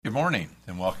Good morning,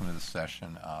 and welcome to the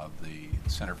session of the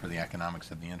Center for the Economics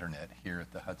of the Internet here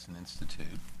at the Hudson Institute.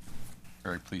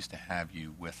 Very pleased to have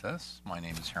you with us. My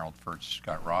name is Harold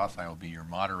Furchtgott-Roth. I will be your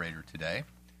moderator today.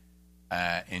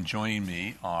 And joining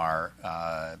me are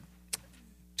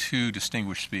two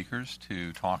distinguished speakers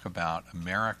to talk about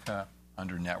America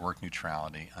under network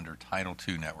neutrality, under Title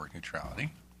II network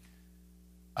neutrality.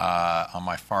 On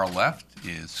my far left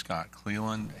is Scott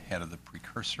Cleland, head of the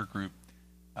Precursor Group.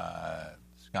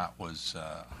 Scott was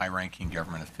a high-ranking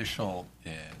government official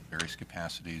in various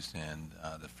capacities in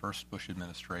the first Bush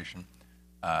administration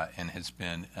and has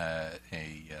been an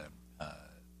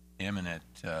eminent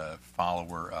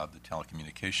follower of the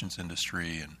telecommunications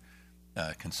industry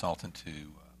and consultant to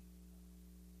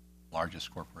largest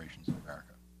corporations in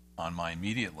America. On my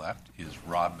immediate left is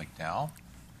Rob McDowell,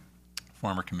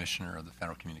 former commissioner of the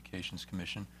Federal Communications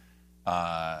Commission,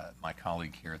 my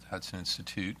colleague here at the Hudson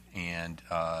Institute, and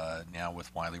now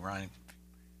with Wiley Ryan.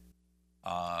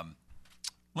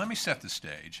 Let me set the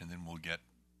stage, and then we'll get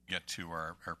to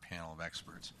our panel of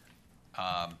experts.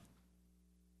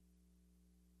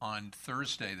 On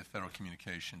Thursday, the Federal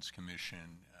Communications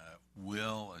Commission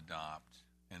will adopt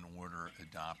an order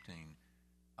adopting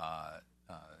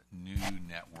new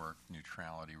network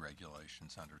neutrality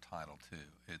regulations under Title II.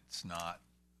 It's not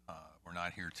we're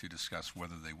not here to discuss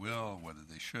whether they will, whether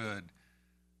they should.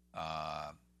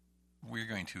 We're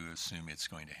going to assume it's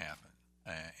going to happen.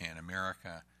 And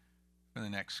America, for the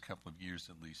next couple of years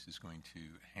at least, is going to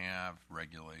have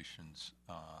regulations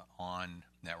on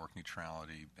network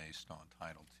neutrality based on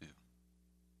Title II.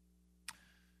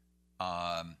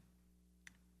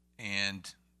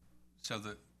 And so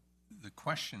the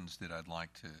questions that I'd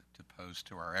like to pose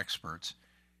to our experts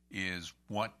is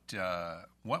what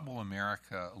will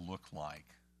America look like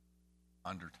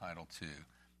under Title II,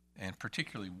 and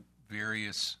particularly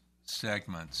various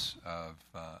segments of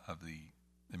the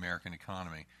American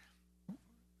economy.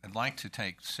 I'd like to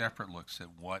take separate looks at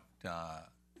what the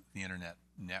Internet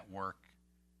network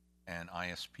and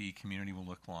ISP community will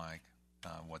look like,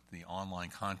 what the online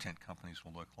content companies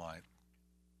will look like,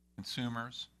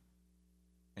 consumers,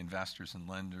 investors and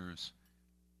lenders,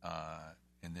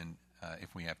 and then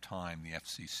if we have time, the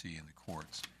FCC and the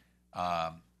courts.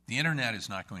 The Internet is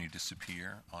not going to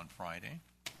disappear on Friday.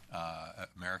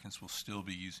 Americans will still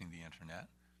be using the Internet.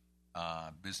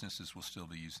 Businesses will still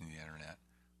be using the Internet.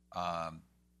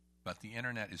 But the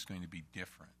Internet is going to be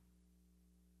different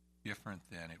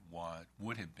than it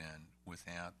would have been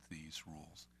without these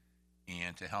rules.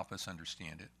 And to help us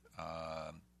understand it,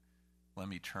 let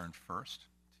me turn first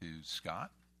to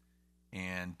Scott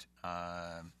and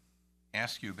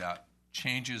ask you about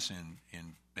changes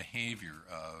in behavior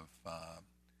of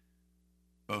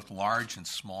both large and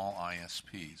small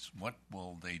ISPs. What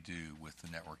will they do with the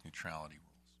network neutrality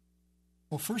rules?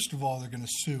 Well, first of all, they're going to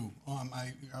sue.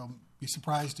 I'll be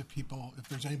surprised if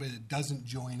there's anybody that doesn't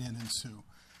join in and sue.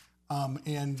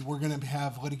 And we're going to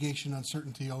have litigation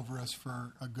uncertainty over us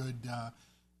for a good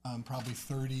probably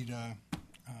 30 to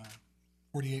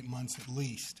 48 months at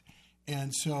least.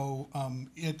 And so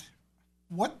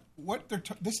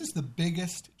this is the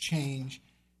biggest change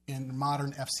in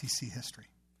modern FCC history.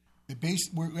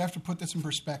 We have to put this in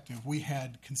perspective. We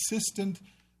had consistent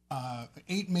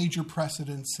 8 major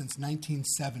precedents since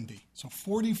 1970, so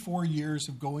 44 years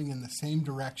of going in the same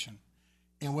direction.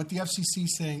 And what the FCC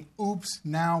is saying, oops,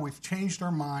 now we've changed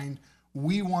our mind.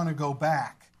 We want to go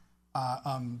back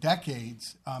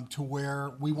decades to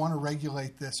where we want to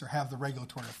regulate this or have the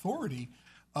regulatory authority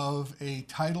of a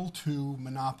Title II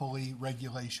monopoly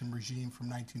regulation regime from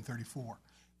 1934.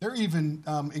 They're even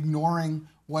ignoring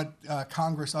what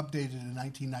Congress updated in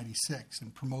 1996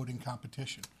 and promoting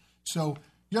competition. So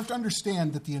you have to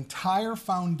understand that the entire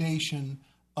foundation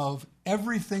of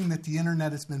everything that the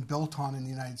Internet has been built on in the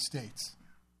United States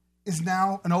is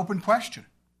now an open question.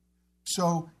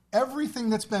 So everything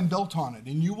that's been built on it,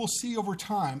 and you will see over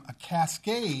time a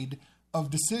cascade of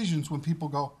decisions when people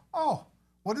go, oh,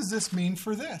 what does this mean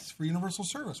for this, for universal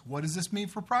service? What does this mean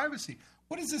for privacy?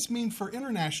 What does this mean for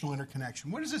international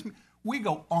interconnection? What does this mean? We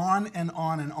go on and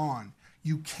on and on.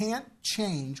 You can't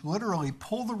change, literally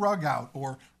pull the rug out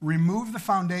or remove the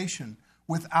foundation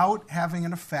without having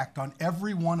an effect on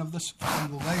every one of the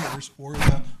layers or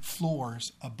the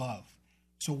floors above.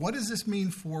 So what does this mean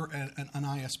for an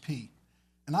ISP?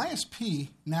 An ISP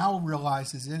now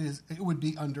realizes it would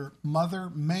be under Mother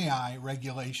May I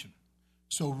regulation.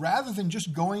 So rather than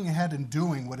just going ahead and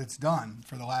doing what it's done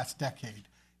for the last decade,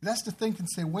 it has to think and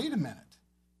say, wait a minute,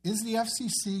 is the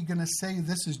FCC going to say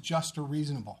this is just or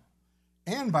reasonable?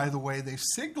 And by the way, they've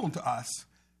signaled to us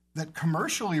that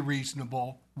commercially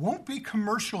reasonable won't be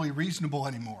commercially reasonable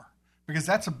anymore, because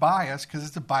that's a bias, because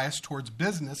it's a bias towards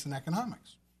business and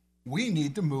economics. We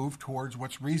need to move towards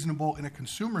what's reasonable in a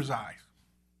consumer's eyes.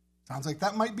 Sounds like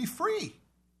that might be free.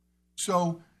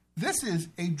 So this is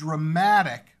a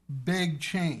dramatic, big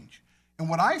change. And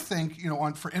what I think,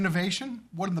 for innovation,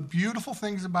 one of the beautiful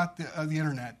things about the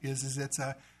internet is it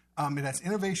has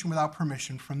innovation without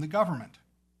permission from the government.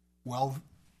 Well,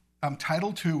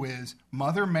 Title II is,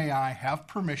 Mother, may I have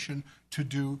permission to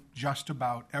do just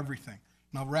about everything.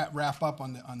 And I'll wrap up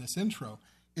on this intro,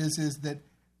 is that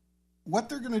what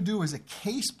they're going to do is a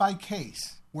case by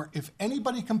case, where if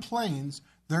anybody complains,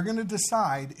 they're going to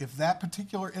decide if that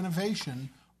particular innovation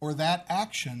or that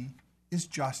action is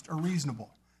just or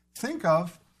reasonable. Think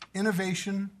of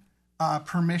innovation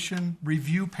permission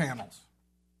review panels.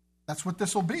 That's what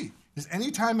this will be. Is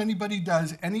anytime anybody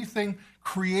does anything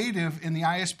creative in the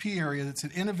ISP area that's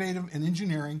an innovative in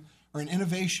engineering or an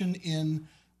innovation in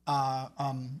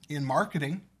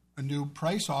marketing, a new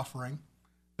price offering,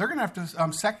 they're going to have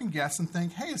to second guess and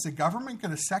think, hey, is the government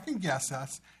going to second guess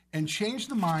us and change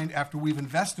the mind after we've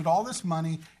invested all this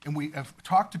money and we have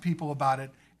talked to people about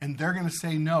it, and they're going to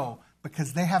say no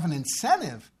because they have an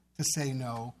incentive to say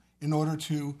no in order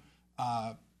to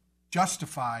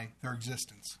justify their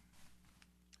existence.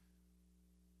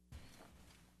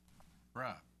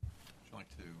 Rob, would you like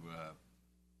to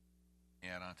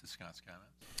add on to Scott's comments?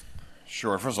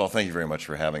 Sure. First of all, thank you very much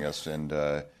for having us. And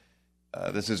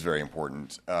this is very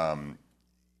important. And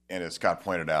as Scott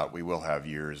pointed out, we will have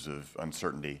years of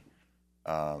uncertainty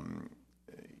and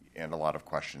a lot of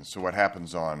questions. So what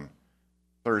happens on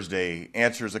Thursday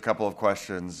answers a couple of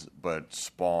questions, but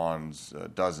spawns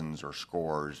dozens or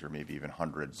scores or maybe even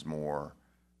hundreds more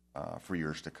for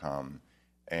years to come.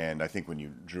 And I think when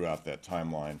you drew out that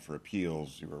timeline for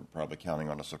appeals, you were probably counting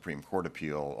on a Supreme Court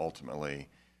appeal ultimately.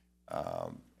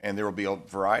 And there will be a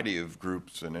variety of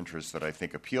groups and interests that I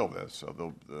think appeal this.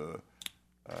 So the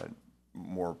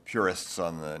more purists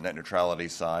on the net neutrality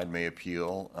side may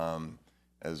appeal,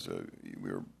 as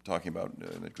we were talking about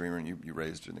in the green room, you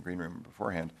raised in the green room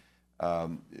beforehand,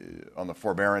 on the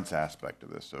forbearance aspect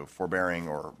of this. So forbearing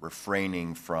or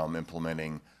refraining from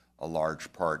implementing a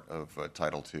large part of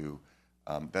Title II.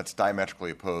 That's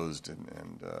diametrically opposed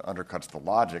and undercuts the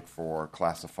logic for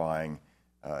classifying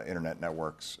internet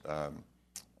networks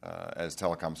as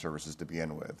telecom services to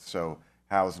begin with. So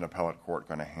how is an appellate court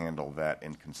going to handle that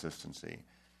inconsistency?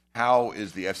 How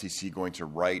is the FCC going to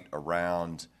write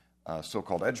around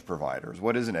so-called edge providers?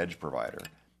 What is an edge provider?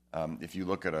 If you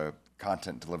look at a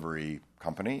content delivery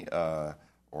company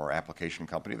or application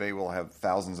company, they will have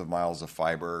thousands of miles of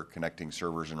fiber connecting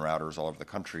servers and routers all over the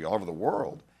country, all over the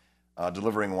world,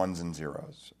 delivering ones and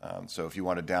zeros. So if you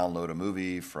want to download a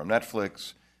movie from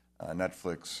Netflix,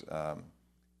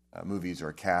 movies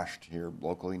are cached here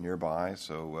locally nearby,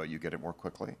 so you get it more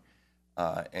quickly.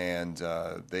 And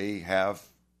they have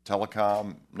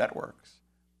telecom networks.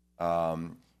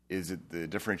 Is it the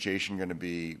differentiation going to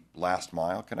be last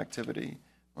mile connectivity?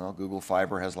 Well, Google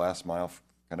Fiber has last mile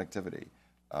connectivity.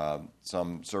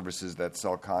 Some services that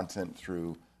sell content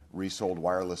through resold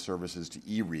wireless services to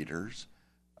e-readers,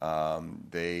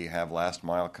 they have last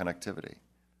mile connectivity.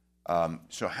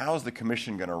 So how is the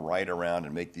commission going to write around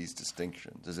and make these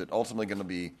distinctions? Is it ultimately going to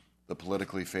be the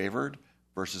politically favored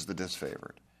versus the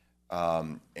disfavored?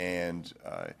 And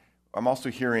I'm also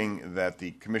hearing that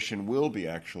the commission will be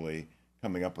actually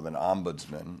coming up with an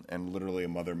ombudsman and literally a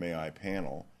Mother May I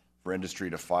panel for industry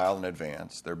to file in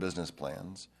advance their business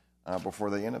plans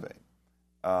before they innovate.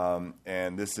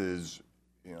 And this is,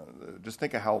 just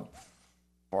think of how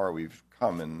far we've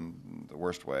come in the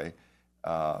worst way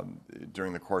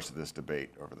during the course of this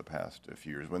debate over the past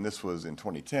few years, when this was in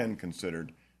 2010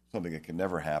 considered something that could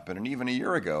never happen, and even a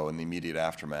year ago in the immediate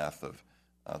aftermath of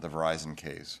the Verizon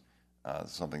case,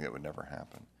 something that would never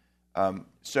happen.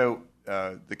 So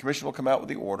the commission will come out with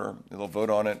the order. They'll vote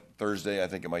on it Thursday. I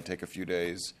think it might take a few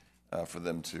days for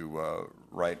them to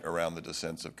write around the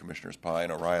dissents of Commissioners Pai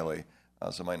and O'Reilly,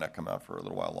 so it might not come out for a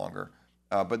little while longer.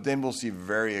 But then we'll see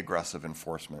very aggressive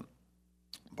enforcement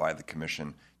by the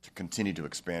commission to continue to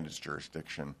expand its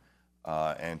jurisdiction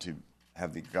and to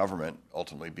have the government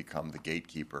ultimately become the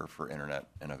gatekeeper for internet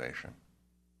innovation.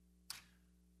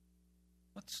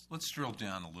 Let's drill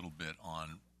down a little bit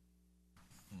on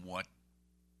what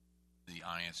the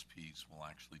ISPs will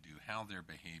actually do, how their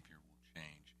behavior will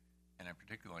change. And I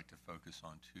particularly like to focus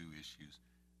on two issues.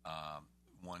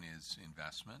 One is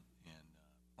investment in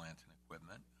plant and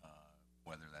equipment,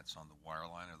 whether that's on the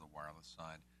wireline or the wireless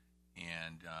side.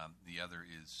 And the other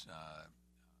is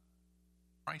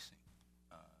pricing.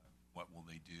 What will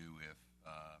they do if,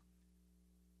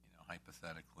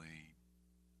 hypothetically,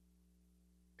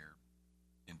 their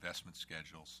investment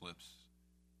schedule slips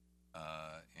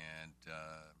and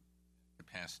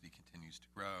capacity continues to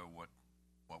grow, what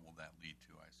will that lead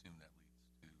to? I assume that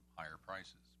leads to higher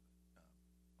prices.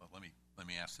 But let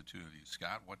me ask the two of you,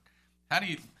 Scott. How do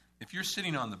you, if you're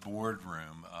sitting on the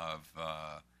boardroom of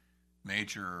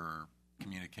major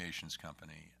communications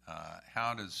company,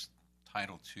 how does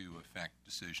Title II affect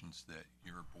decisions that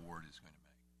your board is going to make?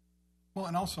 Well,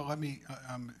 and also let me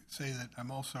say that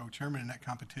I'm also chairman in that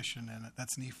competition, and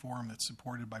that's an e-forum that's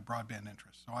supported by Broadband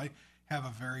interests. So I have a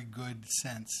very good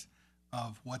sense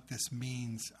of what this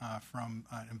means from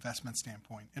an investment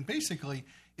standpoint. And basically,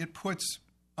 it puts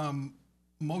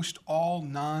most all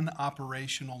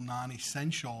non-operational,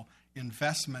 non-essential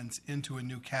investments into a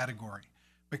new category.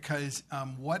 Because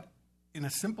in the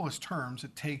simplest terms,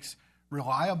 it takes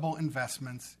reliable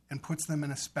investments and puts them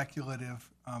in a speculative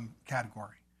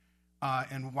category.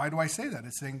 And why do I say that?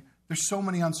 It's saying there's so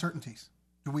many uncertainties.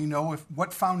 Do we know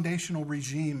what foundational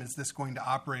regime is this going to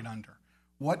operate under?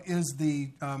 What is the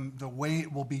way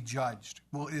it will be judged?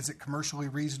 Well, is it commercially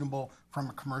reasonable from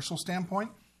a commercial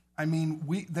standpoint? I mean,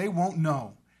 they won't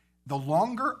know. The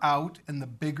longer out and the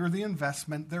bigger the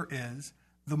investment there is,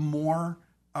 the more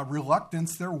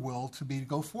reluctance there will to be to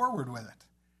go forward with it.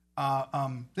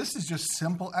 This is just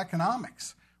simple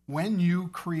economics. When you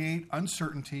create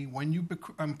uncertainty, when you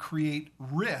create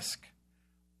risk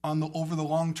over the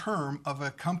long term of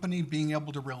a company being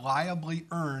able to reliably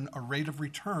earn a rate of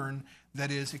return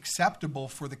that is acceptable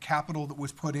for the capital that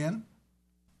was put in,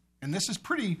 and this is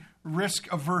pretty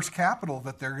risk-averse capital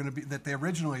that they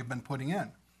originally have been putting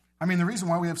in. I mean, the reason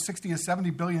why we have $60 to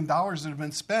 $70 billion that have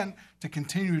been spent to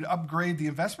continue to upgrade the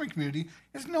investment community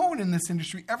is no one in this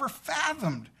industry ever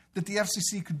fathomed that the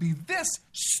FCC could be this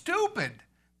stupid,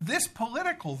 this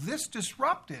political, this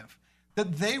disruptive,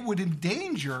 that they would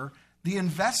endanger the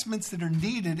investments that are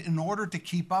needed in order to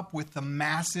keep up with the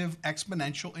massive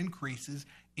exponential increases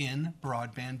in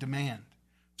broadband demand.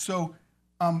 So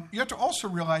you have to also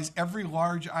realize every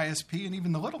large ISP and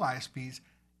even the little ISPs,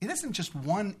 it isn't just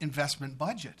one investment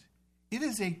budget. It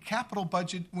is a capital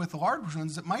budget with large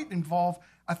ones that might involve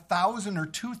 1,000 or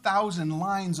 2,000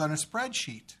 lines on a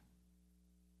spreadsheet.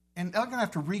 And they're going to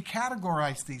have to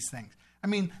recategorize these things. I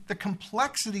mean, the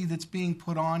complexity that's being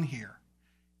put on here,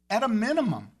 at a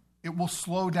minimum, it will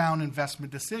slow down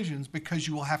investment decisions because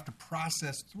you will have to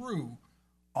process through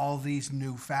all these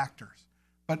new factors.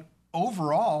 But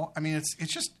overall, I mean, it's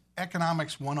just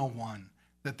economics 101,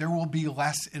 that there will be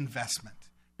less investment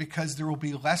because there will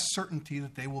be less certainty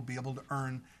that they will be able to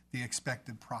earn the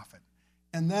expected profit.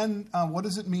 And then what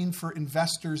does it mean for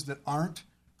investors that aren't,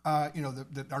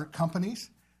 that aren't companies?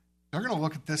 They're going to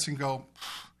look at this and go,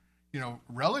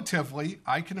 relatively,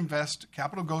 I can invest,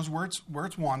 capital goes where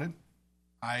it's wanted.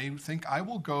 I think I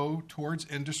will go towards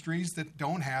industries that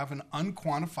don't have an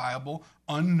unquantifiable,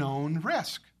 unknown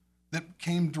risk that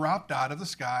dropped out of the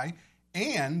sky,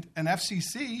 and an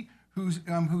FCC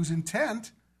who's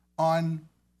intent on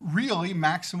really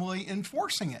maximally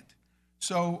enforcing it.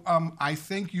 So I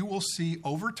think you will see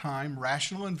over time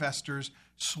rational investors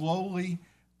slowly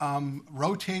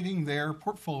rotating their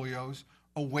portfolios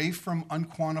away from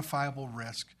unquantifiable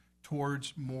risk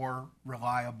towards more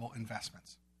reliable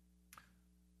investments.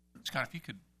 Scott, if you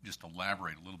could just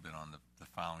elaborate a little bit on the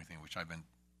following thing, which I've been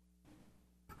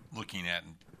looking at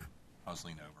and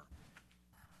puzzling over.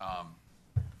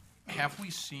 Have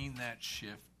we seen that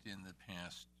shift in the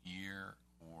past year,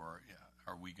 or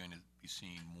are we going to be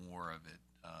seeing more of it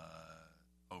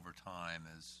over time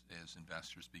as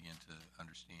investors begin to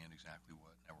understand exactly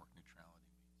what network neutrality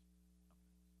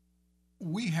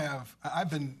means? I've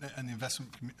been in the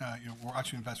investment,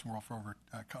 watching the investment world for over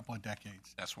a couple of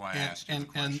decades. That's why I asked you the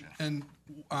question.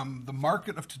 And the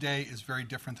market of today is very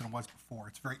different than it was before.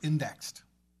 It's very indexed.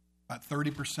 About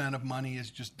 30% of money is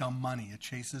just dumb money. It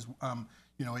chases,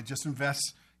 it just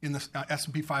invests in the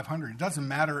S&P 500. It doesn't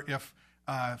matter if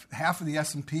half of the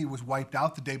S&P was wiped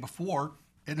out the day before,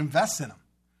 it invests in them.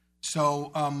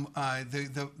 So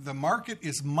the market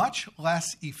is much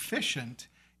less efficient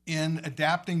in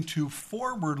adapting to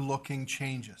forward-looking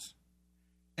changes.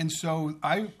 And so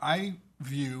I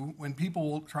view when people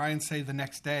will try and say the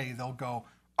next day, they'll go,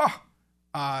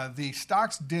 the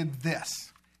stocks did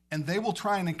this. And they will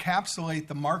try and encapsulate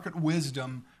the market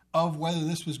wisdom of whether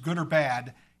this was good or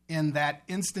bad in that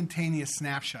instantaneous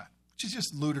snapshot, which is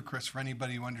just ludicrous for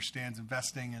anybody who understands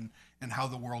investing and how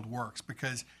the world works.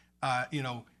 Because,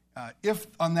 if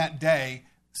on that day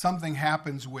something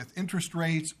happens with interest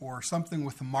rates or something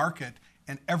with the market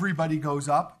and everybody goes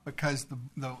up because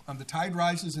the tide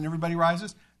rises and everybody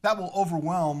rises, that will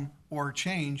overwhelm or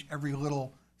change every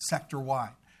little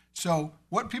sector-wide. So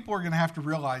what people are going to have to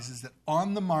realize is that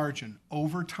on the margin,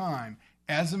 over time,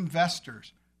 as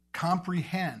investors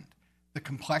comprehend the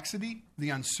complexity, the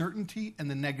uncertainty, and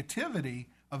the negativity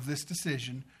of this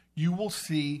decision, you will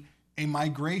see a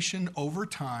migration over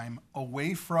time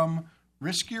away from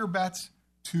riskier bets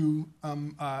to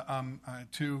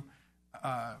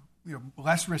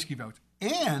less risky votes.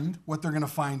 And what they're going to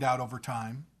find out over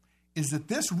time is that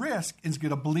this risk is going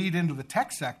to bleed into the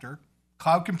tech sector.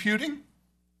 Cloud computing,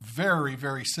 very,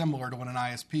 very similar to what an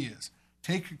ISP is.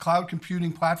 Take a cloud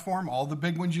computing platform, all the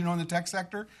big ones you know in the tech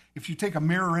sector. If you take a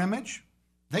mirror image,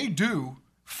 they do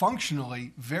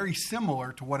functionally very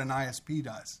similar to what an ISP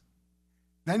does.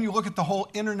 Then you look at the whole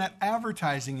internet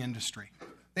advertising industry.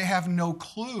 They have no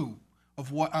clue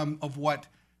of what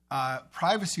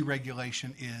privacy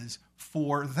regulation is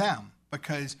for them,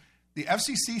 because the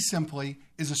FCC simply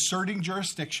is asserting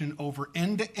jurisdiction over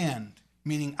end-to-end,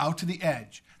 meaning out to the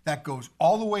edge. That goes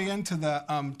all the way into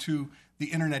to the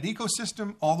internet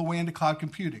ecosystem, all the way into cloud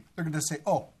computing. They're going to say,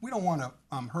 oh, we don't want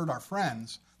to hurt our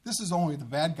friends. This is only the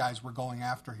bad guys we're going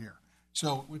after here.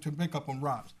 So to pick up on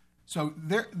Rob's. So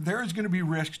there is going to be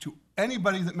risks to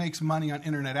anybody that makes money on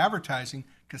internet advertising,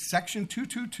 because Section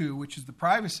 222, which is the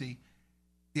privacy,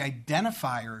 the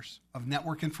identifiers of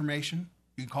network information,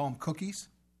 you can call them cookies,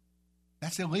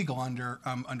 that's illegal under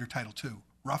Title II,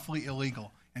 roughly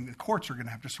illegal. And the courts are going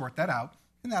to have to sort that out,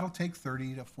 and that'll take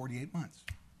 30 to 48 months.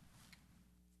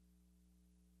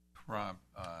 Rob,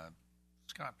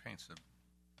 Scott paints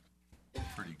a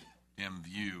pretty dim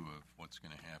view of what's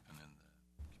going to happen in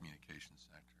the communications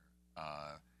sector,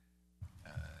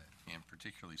 and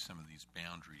particularly some of these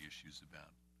boundary issues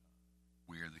about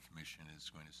where the commission is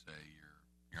going to say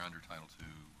you're under Title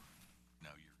II, no,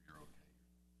 you're okay.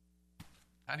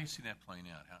 How do you see that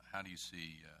playing out? How do you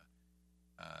see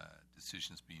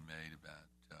decisions being made about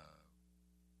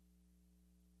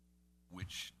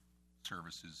which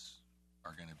services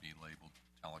are going to be labeled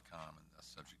telecom and thus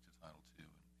subject to Title II?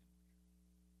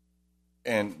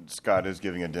 And Scott is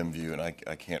giving a dim view, and I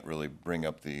can't really bring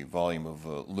up the volume of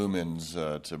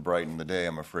lumens to brighten the day,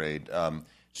 I'm afraid. And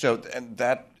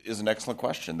that is an excellent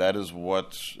question. That is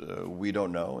what we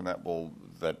don't know, and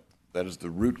that is the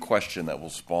root question that will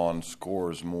spawn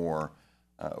scores more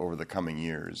over the coming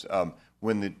years.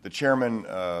 When the chairman,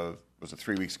 was it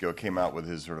 3 weeks ago, came out with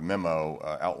his sort of memo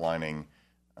outlining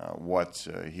what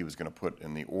he was going to put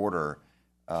in the order,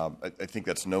 I think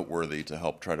that's noteworthy to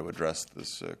help try to address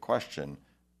this question,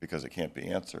 because it can't be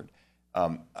answered.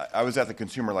 I was at the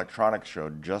Consumer Electronics Show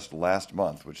just last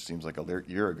month, which seems like a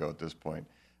year ago at this point,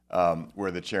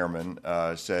 where the chairman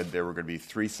said there were going to be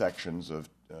 3 sections of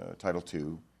Title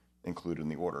II included in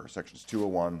the order, sections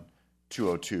 201,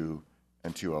 202,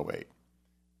 and 208.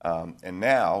 And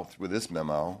now, with this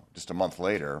memo, just a month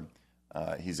later,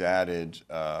 he's added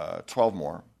 12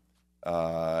 more,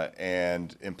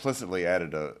 and implicitly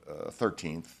added a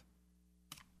 13th,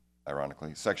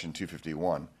 ironically, Section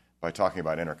 251, by talking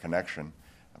about interconnection,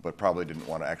 but probably didn't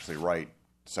want to actually write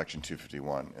Section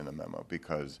 251 in the memo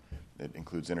because it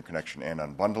includes interconnection and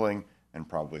unbundling, and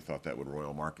probably thought that would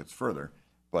roil markets further.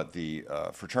 But the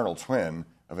fraternal twin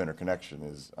of interconnection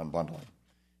is unbundling.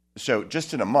 So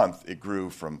just in a month, it grew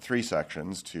from 3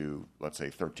 sections to, let's say,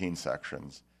 13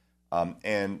 sections.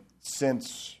 And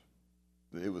since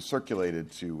it was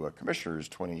circulated to commissioners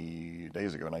 19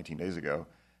 days ago,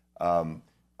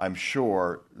 I'm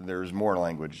sure there's more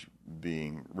language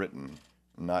being written,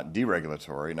 not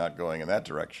deregulatory, not going in that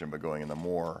direction, but going in the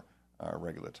more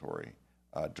regulatory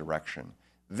direction.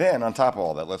 Then, on top of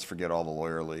all that, let's forget all the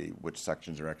lawyerly, which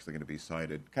sections are actually going to be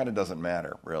cited. Kind of doesn't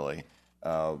matter, really,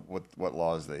 what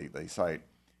laws they cite,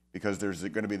 because there's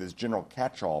going to be this general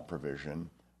catch-all provision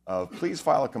of please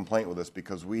file a complaint with us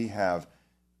because we have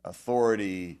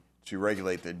authority to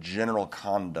regulate the general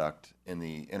conduct in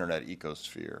the internet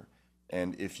ecosphere.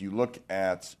 And if you look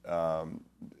at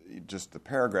just the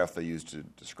paragraph they used to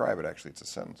describe it, actually it's a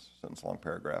sentence-long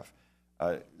paragraph,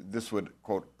 this would,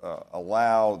 quote,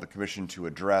 allow the commission to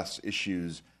address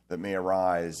issues that may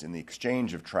arise in the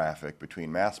exchange of traffic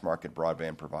between mass-market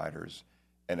broadband providers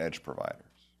and edge providers,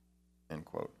 end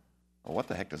quote. Well, what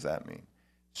the heck does that mean?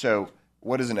 So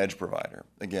what is an edge provider?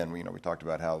 Again, we talked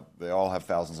about how they all have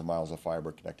thousands of miles of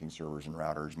fiber connecting servers and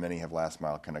routers. Many have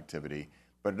last-mile connectivity.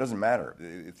 But it doesn't matter.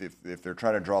 If they're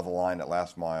trying to draw the line at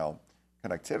last-mile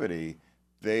connectivity,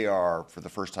 they are, for the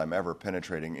first time ever,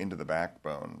 penetrating into the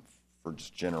backbone for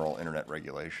just general internet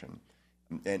regulation.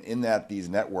 And in that, these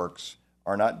networks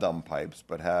are not dumb pipes,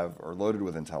 but are loaded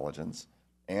with intelligence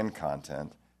and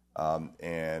content,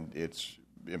 and it's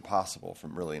impossible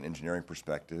from really an engineering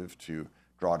perspective to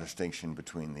draw a distinction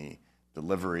between the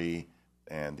delivery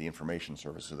and the information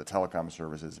services, the telecom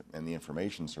services and the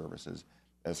information services.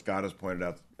 As Scott has pointed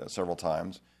out several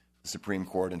times, the Supreme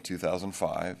Court in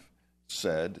 2005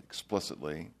 said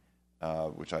explicitly,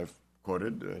 which I've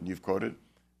quoted and you've quoted,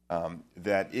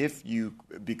 that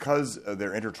because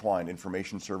they're intertwined,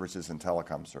 information services and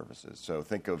telecom services. So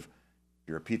think of,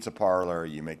 you're a pizza parlor,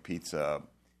 you make pizza,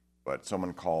 but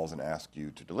someone calls and asks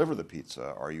you to deliver the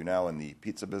pizza. Are you now in the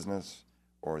pizza business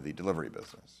or the delivery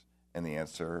business? And the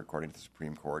answer, according to the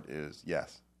Supreme Court, is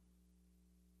yes.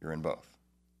 You're in both.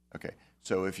 Okay.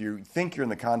 So if you think you're in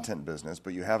the content business,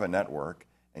 but you have a network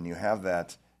and you have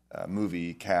that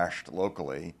movie cached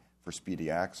locally for speedy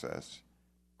access,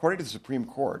 according to the Supreme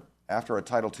Court, after a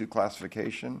Title II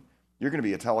classification, you're going to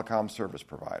be a telecom service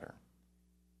provider.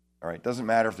 All right, doesn't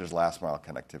matter if there's last mile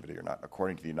connectivity or not,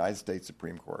 according to the United States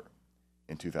Supreme Court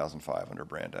in 2005 under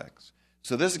Brand X.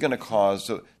 So this is going to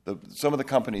cause, some of the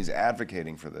companies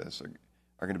advocating for this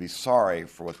are going to be sorry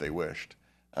for what they wished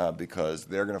because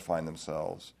they're going to find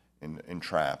themselves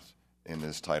entrapped in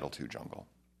this Title II jungle.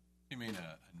 You mean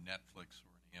a Netflix or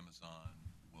an Amazon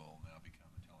will now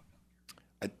become a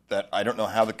telecom carrier? I don't know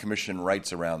how the commission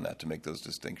writes around that to make those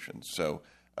distinctions. So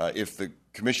if the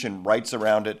commission writes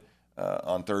around it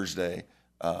on Thursday,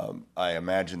 I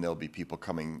imagine there'll be people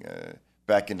coming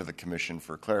back into the commission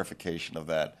for clarification of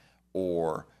that,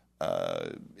 or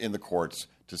in the courts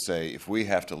to say, if we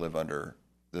have to live under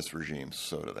this regime,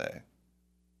 so do they.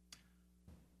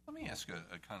 Let me ask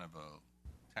a kind of a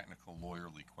technical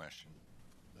lawyerly question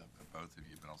of both of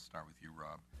you, but I'll start with you,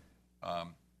 Rob.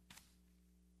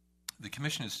 The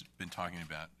commission has been talking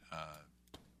about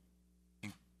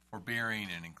forbearing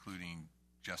and including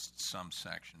just some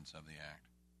sections of the Act.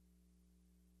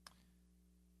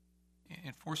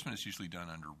 Enforcement is usually done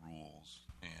under rules,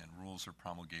 and rules are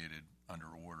promulgated under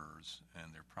orders,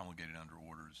 and they're promulgated under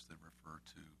orders that refer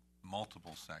to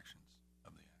multiple sections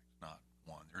of the Act, not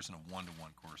one. There isn't a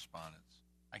one-to-one correspondence.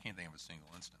 I can't think of a single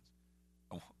instance.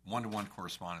 A one-to-one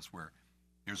correspondence where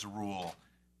there's a rule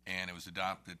and it was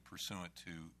adopted pursuant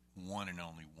to one and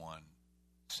only one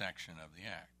section of the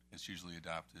Act. It's usually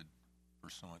adopted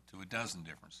pursuant to a dozen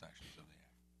different sections of the Act.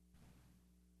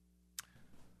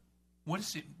 What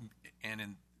is it,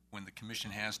 when the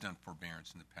Commission has done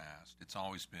forbearance in the past, it's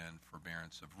always been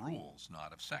forbearance of rules,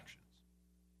 not of sections.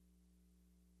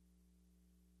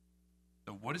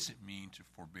 So what does it mean to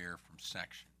forbear from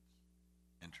sections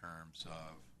in terms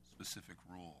of specific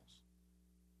rules?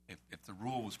 If the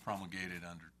rule was promulgated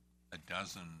under a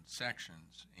dozen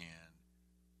sections and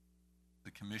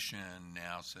the Commission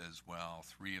now says, well,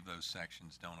 3 of those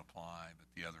sections don't apply, but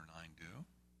the other 9 do,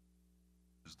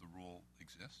 does the rule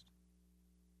exist?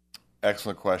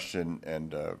 Excellent question,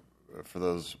 and for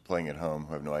those playing at home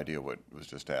who have no idea what was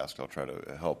just asked, I'll try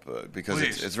to help because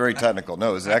it's very technical.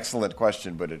 No, it's an excellent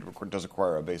question, but it does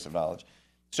require a base of knowledge.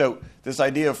 So this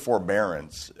idea of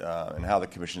forbearance and how the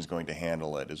Commission is going to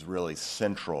handle it is really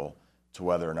central to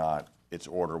whether or not its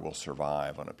order will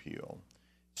survive on appeal.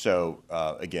 So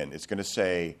again, it's going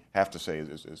to have to say,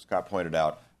 as Scott pointed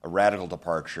out, a radical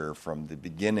departure from the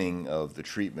beginning of the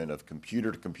treatment of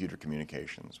computer-to-computer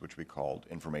communications, which we called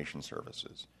information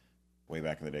services, way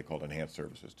back in the day called enhanced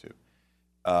services too.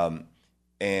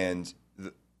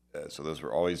 So those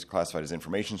were always classified as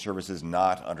information services,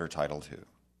 not under Title II.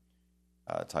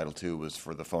 Title II was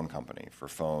for the phone company, for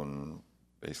phone,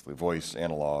 basically voice,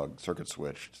 analog, circuit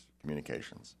switched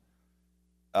communications.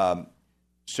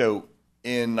 So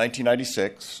in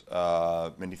 1996,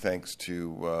 many thanks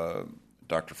to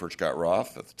Dr.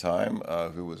 Furchtgott-Roth at the time,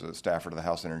 who was a staffer to the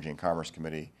House Energy and Commerce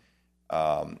Committee,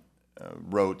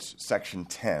 wrote Section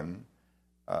 10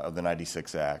 of the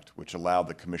 96 Act, which allowed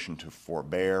the Commission to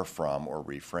forbear from or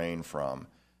refrain from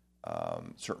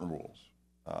certain rules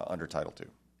under Title II.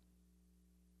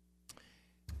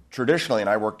 Traditionally, and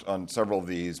I worked on several of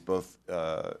these, both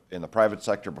in the private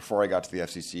sector before I got to the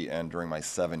FCC and during my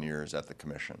 7 years at the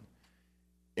Commission.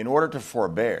 In order to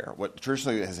forbear, what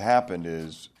traditionally has happened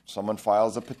is someone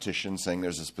files a petition saying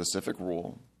there's a specific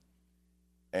rule,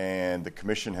 and the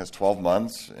Commission has 12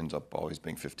 months, ends up always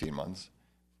being 15 months,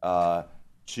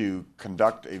 to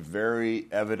conduct a very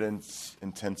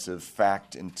evidence-intensive,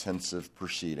 fact-intensive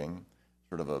proceeding,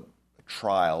 sort of a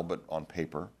trial, but on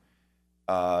paper,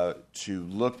 to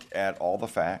look at all the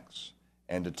facts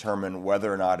and determine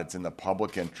whether or not it's in the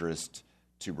public interest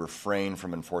to refrain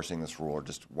from enforcing this rule or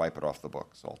just wipe it off the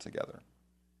books altogether.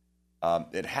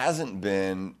 It hasn't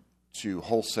been to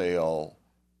wholesale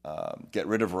get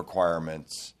rid of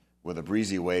requirements with a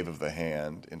breezy wave of the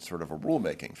hand in sort of a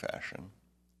rulemaking fashion.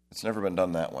 It's never been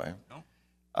done that way. No.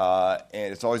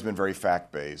 And it's always been very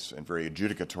fact-based and very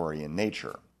adjudicatory in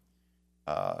nature.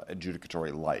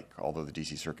 adjudicatory-like, although the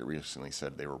D.C. Circuit recently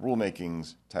said they were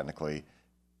rulemakings. Technically,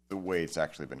 the way it's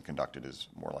actually been conducted is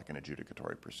more like an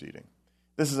adjudicatory proceeding.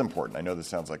 This is important. I know this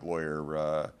sounds like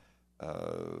lawyer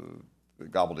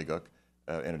gobbledygook,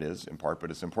 and it is in part,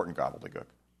 but it's important gobbledygook.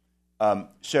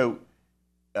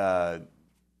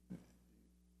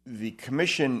 The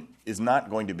commission is not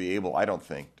going to be able, I don't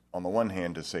think, on the one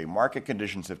hand, to say market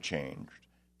conditions have changed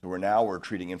to where now we're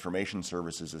treating information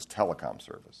services as telecom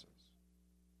services.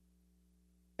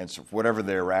 And so whatever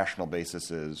their rational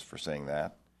basis is for saying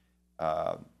that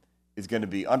is going to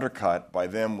be undercut by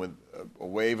them with a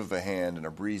wave of the hand in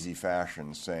a breezy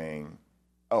fashion saying,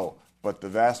 oh, but the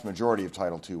vast majority of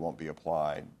Title II won't be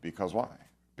applied. Because why?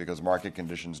 Because market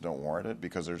conditions don't warrant it?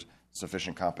 Because there's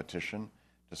sufficient competition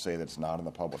to say that it's not in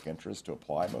the public interest to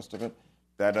apply most of it?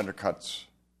 That undercuts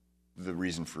the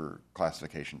reason for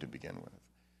classification to begin with.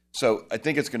 So I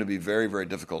think it's going to be very, very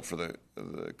difficult for the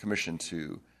commission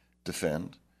to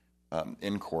defend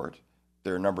in court.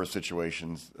 There are a number of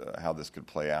situations how this could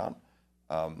play out,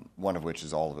 one of which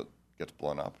is all of it gets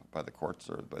blown up by the courts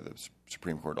or by the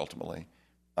Supreme Court ultimately.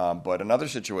 But another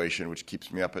situation which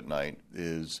keeps me up at night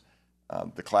is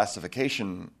the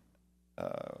classification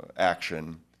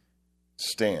action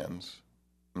stands.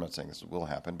 I'm not saying this will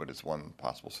happen, but it's one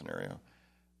possible scenario.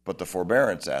 But the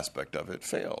forbearance aspect of it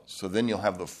fails. So then you'll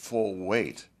have the full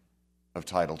weight of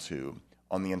Title II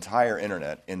on the entire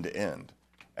Internet end to end.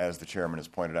 As the chairman has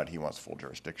pointed out, he wants full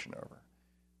jurisdiction over.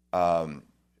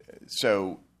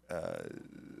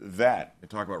 That,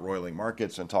 and talk about roiling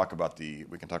markets and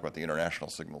we can talk about the international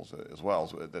signals as well,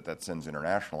 so that sends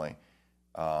internationally,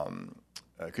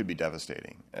 could be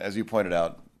devastating. As you pointed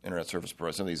out, internet service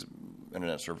providers, some of these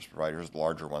internet service providers, the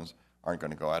larger ones, aren't going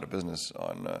to go out of business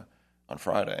on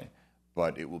Friday,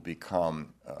 but it will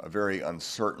become a very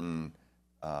uncertain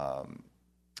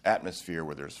atmosphere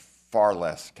where there's far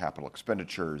less capital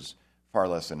expenditures, far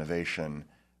less innovation,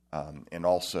 and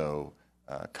also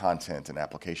content and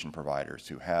application providers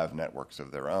who have networks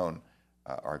of their own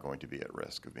are going to be at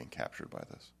risk of being captured by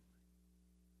this.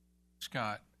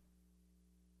 Scott,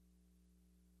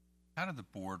 how do the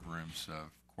boardrooms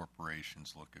of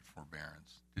corporations look at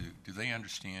forbearance? Do they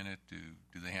understand it?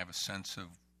 Do they have a sense of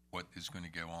what is going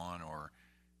to go on, or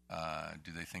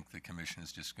do they think the commission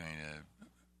is just going to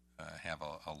have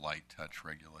a light touch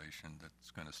regulation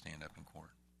that's going to stand up in court?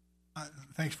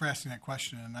 Thanks for asking that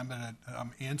question, and I'm going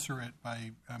to answer it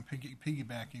by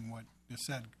piggybacking what you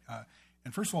said.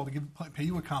 And first of all, to pay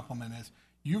you a compliment is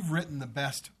you've written the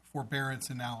best forbearance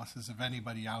analysis of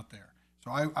anybody out there.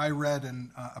 So I read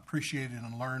and appreciated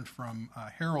and learned from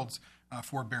Harold's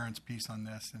forbearance piece on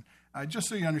this. And just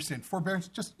so you understand, forbearance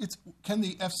can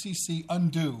the FCC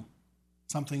undo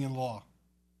something in law?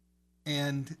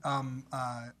 And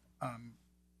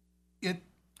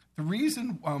the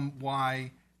reason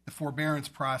why the forbearance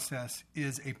process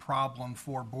is a problem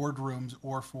for boardrooms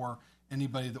or for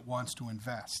anybody that wants to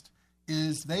invest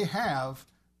is they have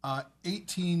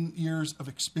 18 years of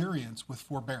experience with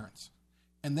forbearance.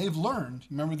 And they've learned,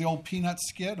 remember the old Peanut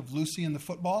skit of Lucy and the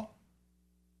football?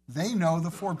 They know the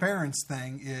forbearance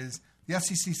thing is the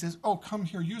FCC says, oh, come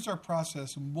here, use our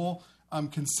process, and we'll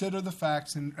consider the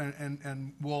facts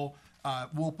and we'll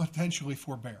potentially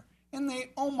forbear. And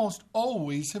they almost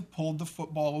always have pulled the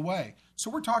football away. So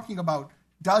we're talking about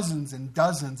dozens and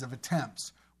dozens of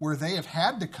attempts where they have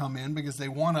had to come in because they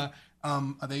want to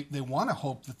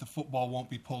hope that the football won't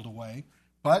be pulled away.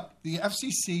 But the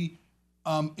FCC,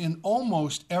 in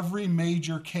almost every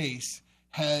major case,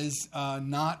 has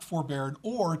not forbeared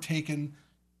or taken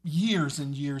years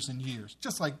and years and years.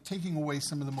 Just like taking away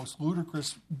some of the most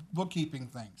ludicrous bookkeeping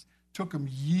things. Took them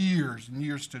years and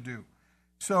years to do.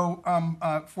 So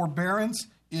forbearance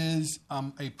is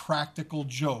a practical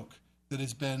joke that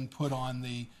has been put on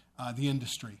the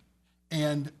industry.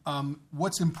 And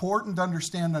what's important to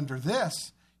understand under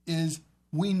this is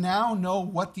we now know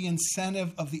what the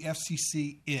incentive of the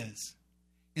FCC is.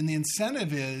 And the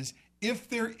incentive is if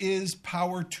there is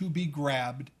power to be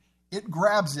grabbed, it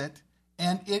grabs it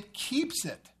and it keeps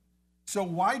it. So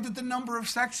why did the number of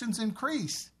sections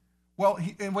increase? Well,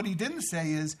 and what he didn't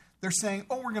say is they're saying,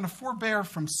 oh, we're going to forbear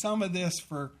from some of this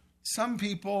for some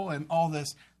people and all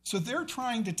this. So they're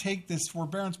trying to take this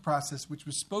forbearance process, which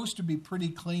was supposed to be pretty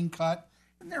clean cut,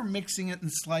 and they're mixing it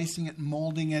and slicing it and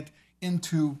molding it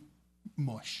into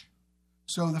mush.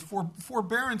 So the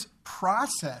forbearance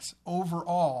process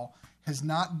overall has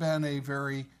not been a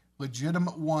very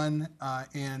legitimate one,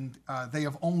 and they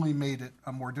have only made it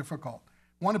more difficult.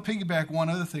 I want to piggyback one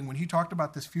other thing. When he talked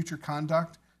about this future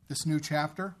conduct, this new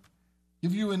chapter,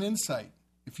 give you an insight.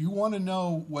 If you want to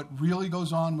know what really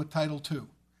goes on with Title II,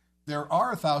 There are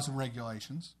 1,000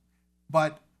 regulations,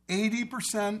 but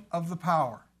 80% of the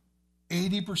power,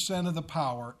 80% of the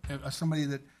power of somebody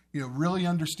that really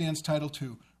understands Title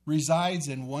II resides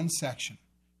in one section,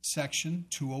 Section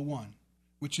 201,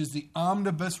 which is the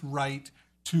omnibus right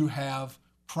to have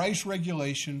price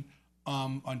regulation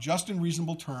on just and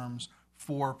reasonable terms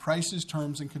for prices,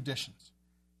 terms, and conditions.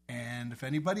 And if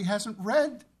anybody hasn't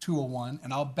read 201,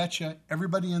 and I'll bet you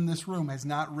everybody in this room has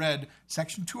not read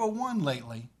Section 201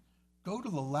 lately, go to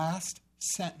the last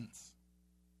sentence.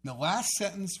 The last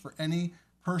sentence for any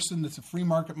person that's a free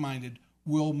market minded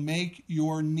will make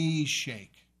your knees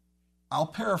shake. I'll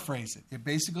paraphrase it. It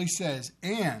basically says,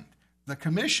 and the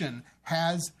commission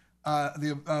has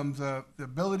the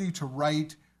ability to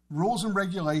write rules and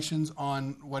regulations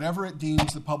on whatever it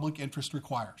deems the public interest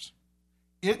requires.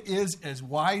 It is as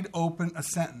wide open a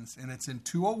sentence, and it's in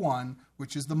 201,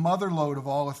 which is the mother lode of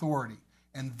all authority.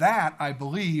 And that, I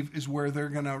believe, is where they're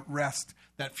going to rest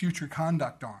that future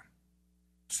conduct on.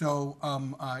 So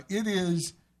it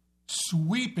is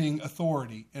sweeping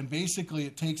authority, and basically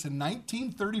it takes a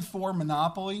 1934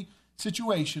 monopoly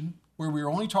situation where we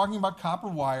were only talking about copper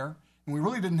wire, and we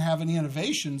really didn't have any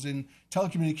innovations in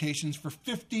telecommunications for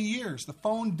 50 years. The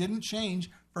phone didn't change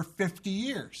for 50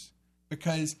 years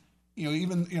because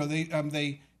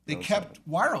they kept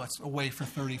wireless away for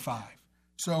 35.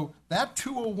 So that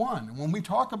 201, when we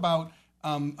talk about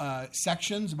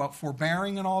sections about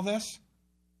forbearing and all this,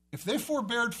 if they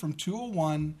forbeared from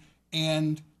 201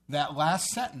 and that last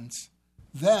sentence,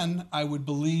 then I would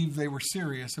believe they were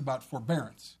serious about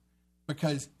forbearance.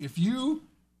 Because if you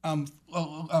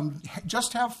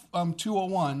just have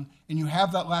 201 and you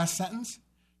have that last sentence,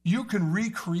 you can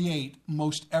recreate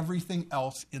most everything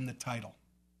else in the title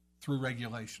through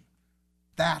regulation.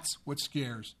 That's what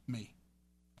scares me.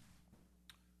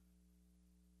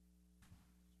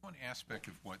 One aspect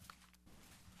of what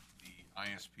the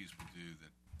ISPs will do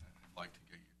that I'd like to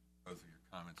get both of your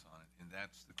comments on it, and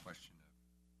that's the question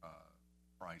of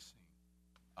pricing.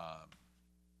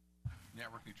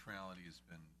 Network neutrality has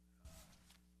been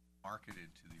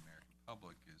marketed to the American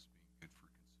public as being good for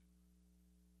consumers.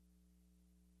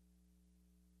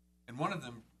 And one of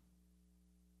them,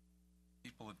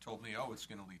 people have told me, it's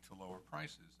going to lead to lower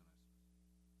prices. And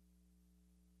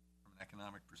from an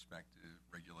economic perspective,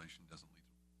 regulation doesn't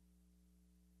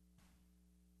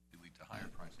lead to higher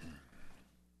prices.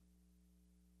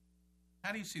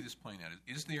 How do you see this playing out?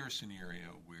 Is there a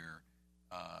scenario where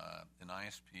an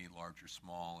ISP, large or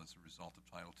small, as a result of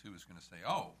Title II, is going to say,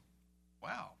 oh,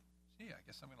 wow, gee, I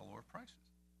guess I'm going to lower prices?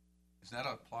 Is that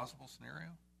a plausible scenario?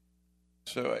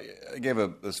 So I gave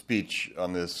a speech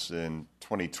on this in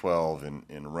 2012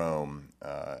 in Rome,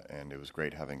 and it was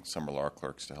great having summer law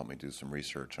clerks to help me do some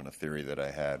research on a theory that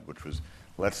I had, which was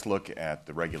let's look at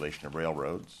the regulation of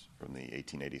railroads from the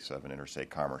 1887 Interstate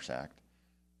Commerce Act,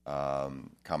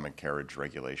 common carriage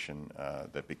regulation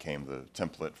that became the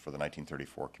template for the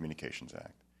 1934 Communications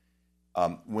Act.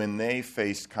 When they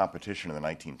faced competition in the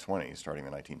 1920s, starting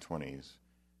in the 1920s,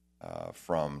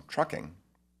 from trucking,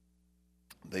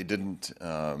 they didn't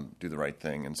do the right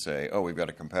thing and say, we've got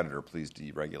a competitor, please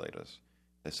deregulate us.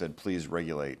 They said, please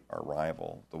regulate our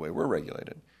rival the way we're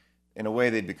regulated. In a way,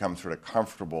 they'd become sort of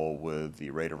comfortable with the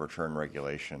rate of return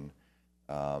regulation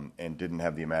and didn't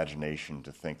have the imagination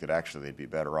to think that actually they'd be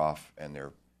better off and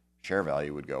their share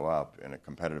value would go up in a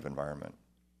competitive environment.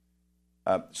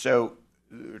 So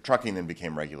trucking then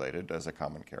became regulated as a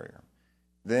common carrier.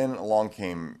 Then along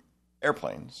came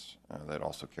airplanes that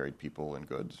also carried people and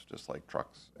goods, just like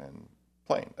trucks and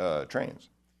trains.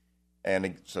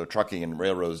 And so trucking and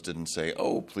railroads didn't say,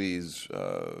 please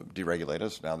deregulate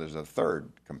us. Now there's a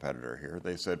third competitor here.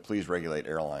 They said, please regulate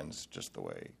airlines just the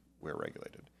way we're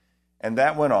regulated. And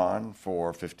that went on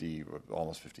for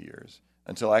almost 50 years,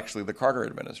 until actually the Carter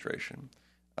administration,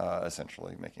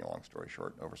 essentially, making a long story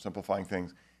short, oversimplifying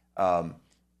things,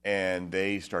 and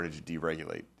they started to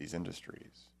deregulate these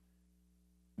industries.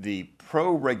 The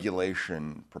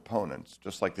pro-regulation proponents,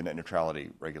 just like the net neutrality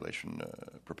regulation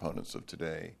proponents of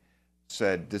today,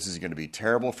 said this is going to be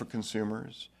terrible for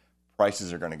consumers,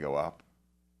 prices are going to go up,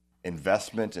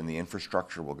 investment in the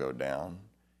infrastructure will go down,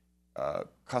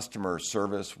 customer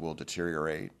service will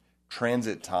deteriorate,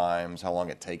 transit times, how long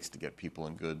it takes to get people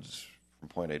and goods from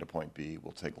point A to point B,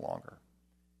 will take longer.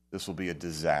 This will be a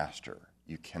disaster.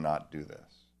 You cannot do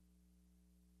this.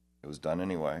 It was done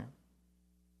anyway.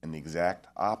 And the exact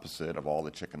opposite of all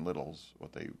the Chicken Littles,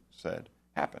 what they said,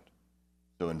 happened.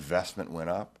 So investment went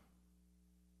up,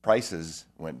 prices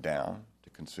went down to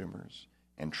consumers,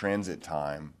 and transit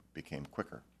time became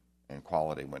quicker, and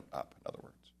quality went up, in other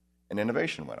words. And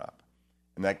innovation went up.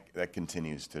 And that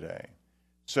continues today.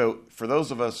 So for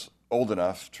those of us old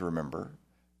enough to remember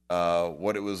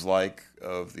what it was like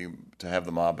to have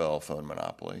the Ma Bell phone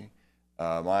monopoly.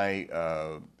 I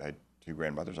had two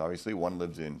grandmothers, obviously. One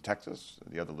lived in Texas,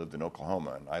 the other lived in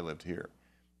Oklahoma, and I lived here.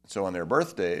 So on their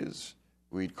birthdays,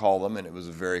 we'd call them, and it was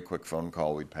a very quick phone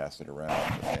call. We'd pass it around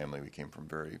the family. We came from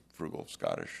very frugal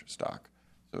Scottish stock,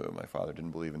 so my father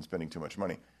didn't believe in spending too much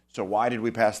money. So why did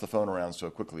we pass the phone around so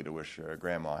quickly to wish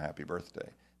Grandma a happy birthday?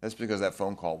 That's because that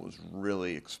phone call was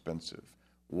really expensive.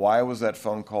 Why was that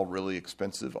phone call really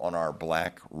expensive on our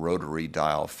black rotary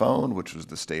dial phone, which was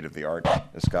the state of the art,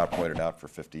 as Scott pointed out, for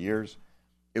 50 years?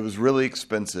 It was really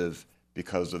expensive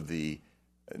because of the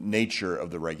nature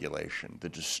of the regulation, the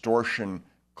distortion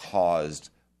caused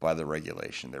by the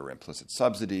regulation. There were implicit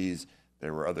subsidies.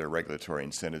 There were other regulatory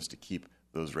incentives to keep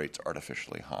those rates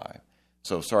artificially high.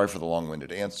 So sorry for the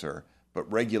long-winded answer,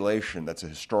 but regulation, that's a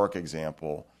historic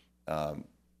example.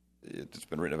 It's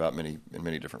been written about in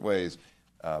many different ways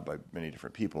by many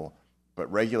different people,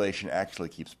 but regulation actually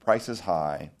keeps prices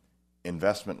high,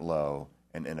 investment low,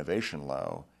 and innovation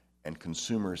low, and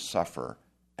consumers suffer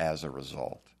as a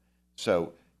result.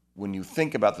 So when you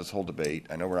think about this whole debate,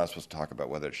 I know we're not supposed to talk about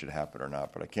whether it should happen or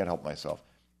not, but I can't help myself,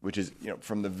 which is,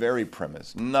 from the very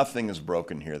premise, nothing is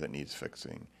broken here that needs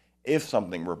fixing. If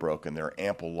something were broken, there are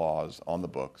ample laws on the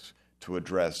books to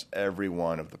address every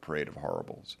one of the parade of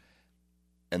horribles.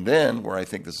 And then, where I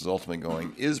think this is ultimately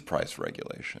going, is price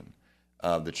regulation.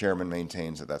 The chairman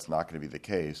maintains that that's not going to be the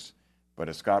case, but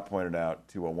as Scott pointed out,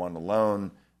 201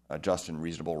 alone, just and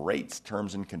reasonable rates,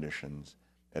 terms, and conditions.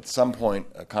 At some point,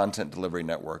 a content delivery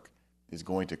network is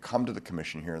going to come to the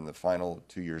commission here in the final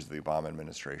 2 years of the Obama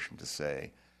administration to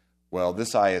say, well,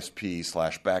 this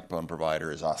ISP/backbone provider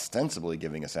is ostensibly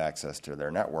giving us access to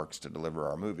their networks to deliver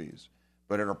our movies,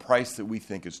 but at a price that we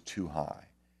think is too high.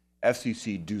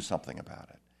 FCC, do something about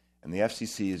it. And the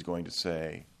FCC is going to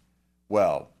say,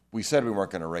 well, we said we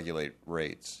weren't going to regulate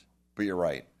rates, but you're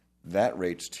right, that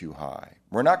rate's too high.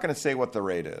 We're not going to say what the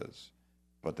rate is,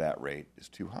 but that rate is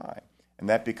too high. And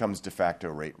that becomes de facto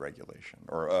rate regulation,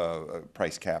 or a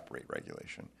price cap rate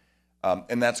regulation.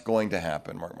 And that's going to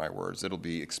happen, mark my words. It'll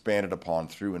be expanded upon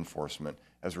through enforcement,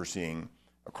 as we're seeing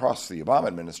across the Obama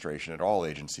administration at all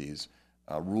agencies,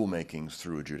 rulemakings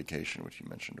through adjudication, which you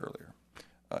mentioned earlier.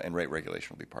 And rate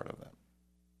regulation will be part of that.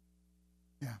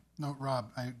 Yeah. No, Rob,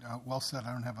 well said.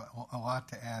 I don't have a lot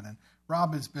to add. And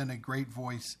Rob has been a great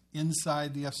voice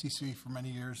inside the FCC for many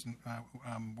years,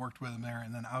 and worked with him there,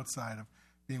 and then outside of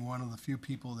being one of the few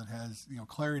people that has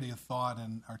clarity of thought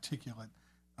and articulate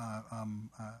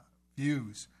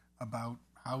views about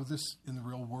how this in the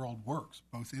real world works,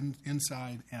 both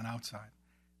inside and outside.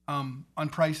 On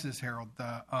prices, Harold,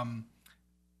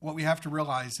 what we have to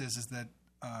realize is that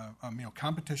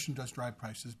competition does drive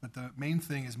prices, but the main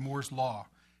thing is Moore's law.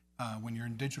 When you're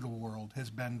in digital world,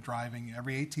 has been driving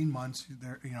every 18 months.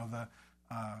 The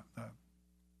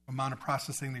amount of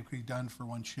processing that can be done for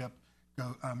one chip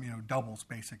doubles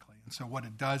basically. And so what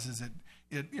it does is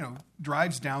it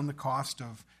drives down the cost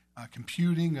of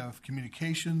computing, of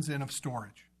communications, and of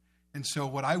storage. And so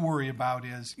what I worry about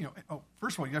is,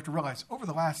 first of all, you have to realize over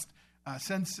the last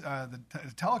since the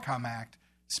Telecom Act,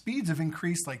 speeds have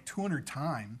increased like 200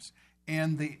 times,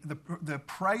 and the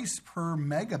price per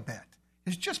megabit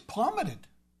has just plummeted.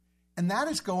 And that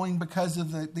is going because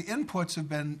of the inputs have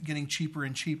been getting cheaper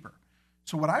and cheaper.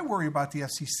 So what I worry about the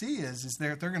FCC is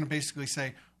they're going to basically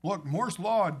say, look, Moore's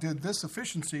law did this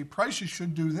efficiency, prices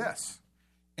should do this.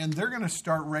 And they're going to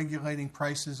start regulating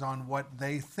prices on what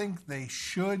they think they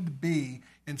should be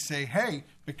and say, hey,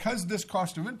 because this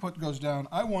cost of input goes down,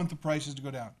 I want the prices to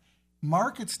go down.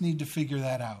 Markets need to figure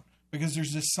that out because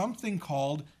there's this something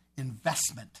called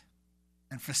investment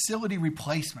and facility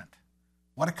replacement.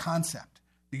 What a concept.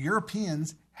 The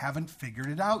Europeans haven't figured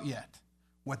it out yet.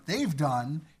 What they've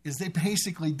done is they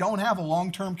basically don't have a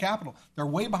long-term capital. They're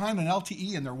way behind on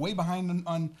LTE and they're way behind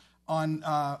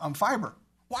on fiber.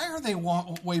 Why are they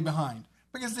way behind?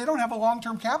 Because they don't have a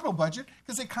long-term capital budget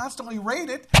because they constantly rate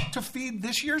it to feed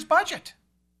this year's budget.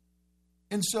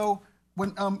 And so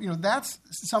when that's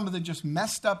some of the just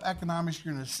messed up economics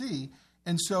you're going to see.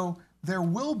 And so there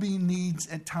will be needs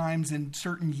at times in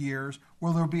certain years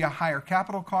where there'll be a higher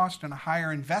capital cost and a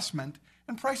higher investment,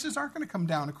 and prices aren't going to come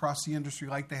down across the industry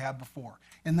like they have before.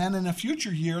 And then in a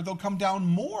future year, they'll come down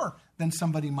more than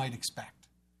somebody might expect.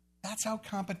 That's how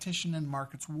competition and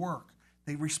markets work.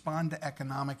 They respond to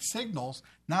economic signals,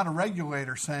 not a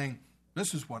regulator saying,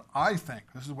 this is what I think,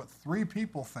 this is what three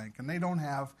people think, and they don't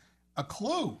have a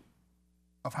clue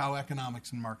of how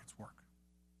economics and markets work.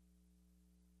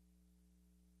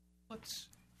 Let's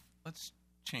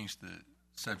change the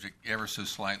subject ever so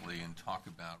slightly and talk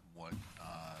about what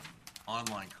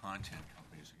online content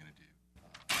companies are going to do.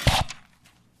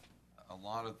 A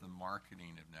lot of the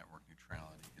marketing of network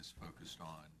neutrality is focused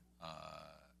on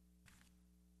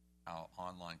how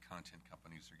online content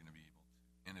companies are going to be able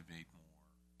to innovate more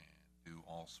and do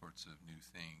all sorts of new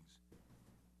things.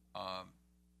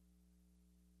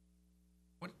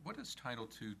 What does Title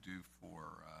II do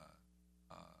for,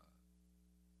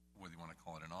 whether you want to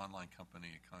call it an online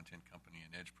company, a content company,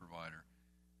 an edge provider?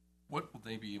 What will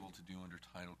they be able to do under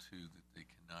Title II that they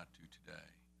cannot do today?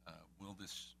 Will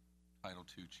this Title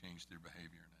II change their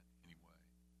behavior in any way,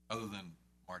 other than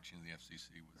marching to the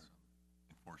FCC with some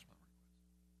enforcement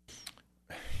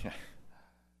requests?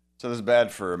 So this is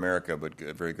bad for America, but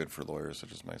very good for lawyers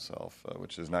such as myself,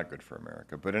 which is not good for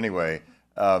America. But anyway,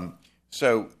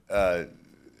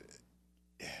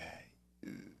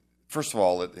 first of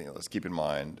all, let's keep in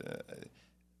mind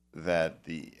that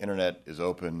the internet is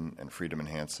open and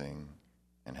freedom-enhancing,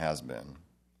 and has been,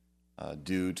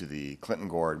 due to the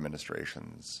Clinton-Gore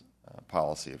administration's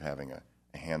policy of having a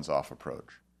hands-off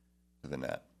approach to the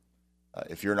net.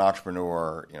 If you're an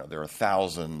entrepreneur, there are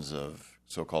thousands of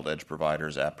so-called edge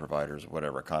providers, app providers,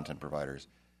 whatever, content providers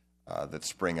that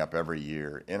spring up every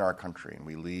year in our country, and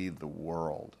we lead the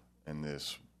world in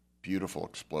this beautiful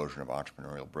explosion of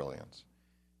entrepreneurial brilliance.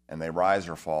 And they rise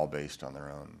or fall based on their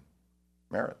own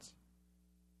merits.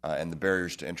 And the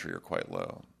barriers to entry are quite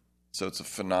low. So it's a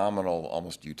phenomenal,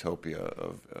 almost utopia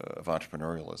of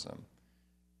entrepreneurialism.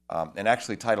 And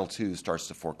actually, Title II starts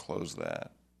to foreclose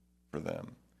that for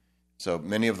them. So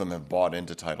many of them have bought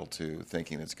into Title II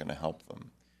thinking it's going to help them.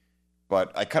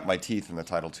 But I cut my teeth in the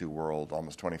Title II world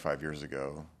almost 25 years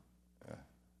ago.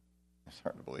 It's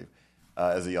hard to believe.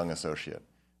 As a young associate.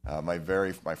 My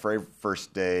very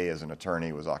first day as an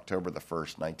attorney was October the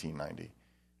 1st, 1990.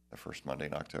 The first Monday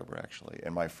in October, actually.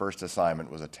 And my first assignment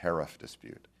was a tariff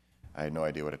dispute. I had no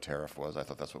idea what a tariff was. I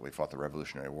thought that's what we fought the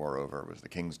Revolutionary War over. It was the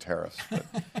king's tariffs. But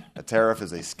a tariff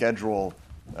is a schedule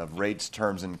of rates,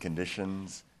 terms, and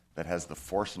conditions that has the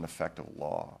force and effect of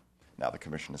law. Now, the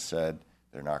commission has said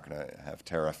they're not going to have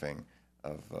tariffing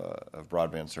of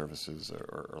broadband services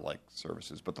or like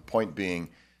services. But the point being,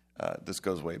 this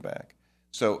goes way back.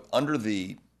 So under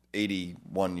the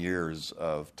 81 years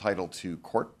of Title II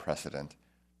court precedent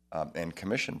and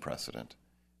commission precedent,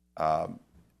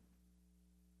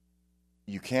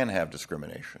 you can have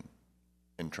discrimination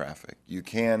in traffic. You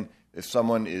can, if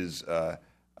someone is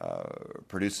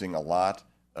producing a lot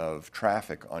of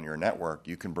traffic on your network,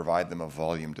 you can provide them a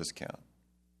volume discount.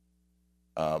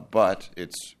 But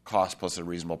it's cost plus a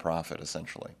reasonable profit,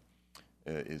 essentially,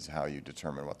 is how you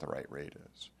determine what the right rate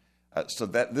is. So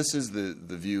that this is the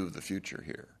view of the future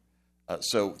here.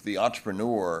 So the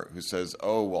entrepreneur who says,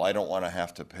 "Oh, well, I don't want to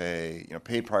have to pay,"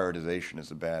 paid prioritization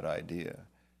is a bad idea,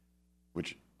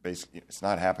 which basically it's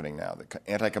not happening now. The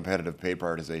anti-competitive paid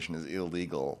prioritization is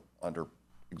illegal under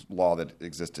law that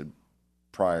existed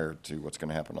prior to what's going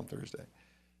to happen on Thursday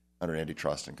under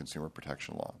antitrust and consumer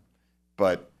protection law.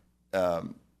 But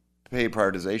paid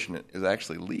prioritization is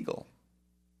actually legal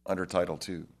under Title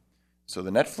II. So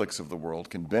the Netflix of the world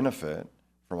can benefit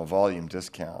from a volume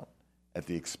discount at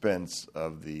the expense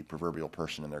of the proverbial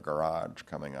person in their garage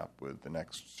coming up with the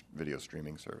next video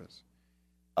streaming service.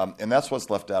 And that's what's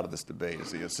left out of this debate.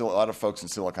 Is a lot of folks in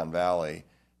Silicon Valley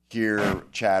hear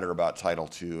chatter about Title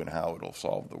II and how it'll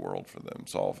solve the world for them,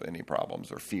 solve any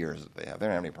problems or fears that they have. They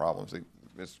don't have any problems.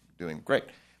 It's doing great.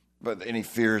 But any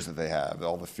fears that they have,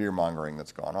 all the fear-mongering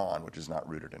that's gone on, which is not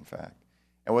rooted in fact.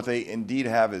 And what they indeed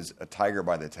have is a tiger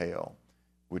by the tail,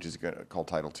 which is called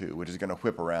Title II, which is going to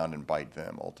whip around and bite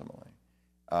them ultimately.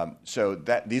 So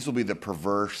these will be the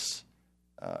perverse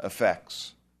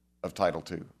effects of Title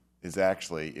II. Is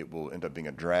actually it will end up being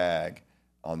a drag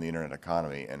on the internet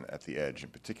economy and at the edge in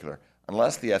particular,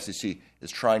 unless the FCC is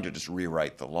trying to just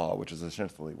rewrite the law, which is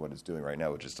essentially what it's doing right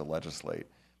now, which is to legislate,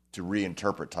 to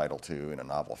reinterpret Title II in a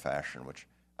novel fashion, which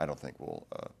I don't think will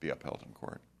be upheld in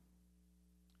court.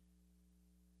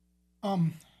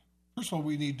 First of all,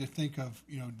 we need to think of,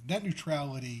 net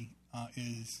neutrality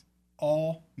is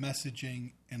all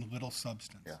messaging and little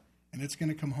substance. Yeah. And it's going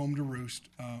to come home to roost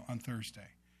on Thursday.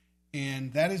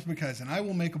 And that is because, and I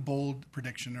will make a bold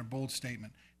prediction or bold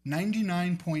statement,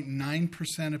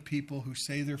 99.9% of people who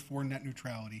say they're for net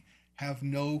neutrality have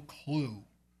no clue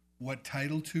what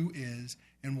Title II is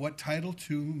and what Title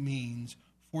II means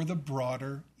for the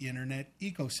broader internet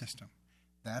ecosystem.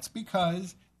 That's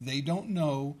because they don't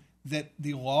know that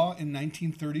the law in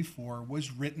 1934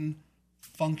 was written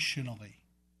functionally,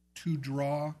 to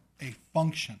draw a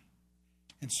function.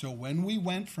 And so when we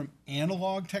went from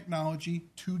analog technology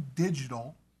to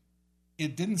digital,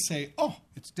 it didn't say, oh,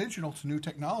 it's digital to new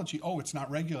technology. Oh, it's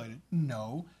not regulated.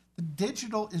 No, The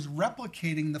digital is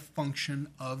replicating the function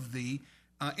of the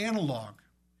analog.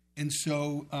 And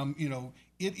so,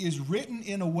 it is written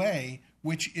in a way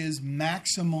which is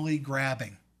maximally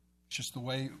grabbing. It's just the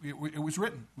way it was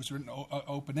written. It was written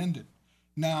open-ended.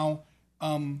 Now,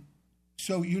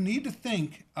 so you need to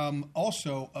think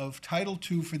also of Title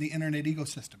II for the Internet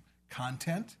ecosystem.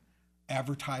 Content,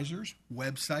 advertisers,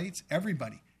 websites,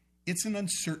 everybody. It's an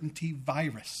uncertainty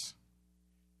virus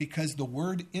because the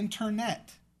word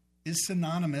Internet is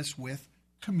synonymous with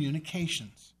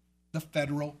communications, the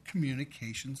Federal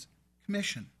Communications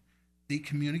Commission, the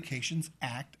Communications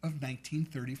Act of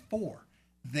 1934.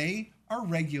 They are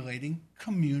regulating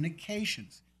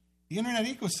communications. The Internet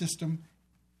ecosystem,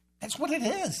 that's what it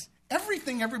is.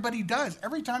 Everything everybody does,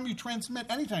 every time you transmit,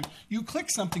 anytime you click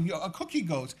something, a cookie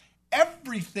goes.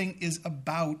 Everything is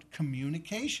about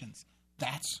communications.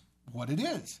 That's what it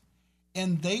is.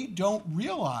 And they don't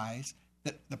realize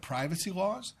that the privacy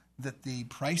laws, that the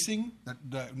pricing, that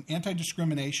the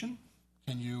anti-discrimination,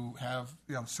 can you have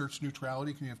search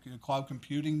neutrality, can you have cloud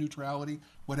computing neutrality,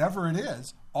 whatever it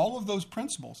is, all of those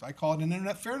principles, I call it an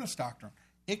Internet fairness doctrine.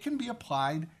 It can be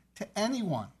applied to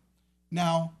anyone.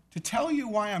 Now, to tell you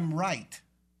why I'm right,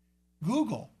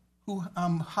 Google, who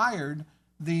hired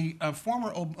the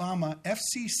former Obama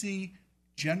FCC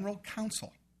General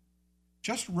Counsel,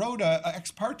 just wrote a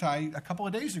ex parte a couple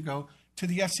of days ago to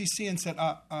the FCC and said,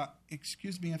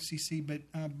 excuse me, FCC, but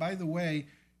by the way,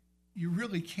 you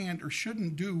really can't or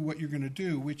shouldn't do what you're going to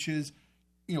do, which is,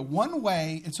 one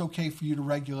way it's okay for you to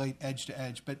regulate edge to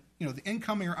edge, but, the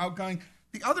incoming or outgoing,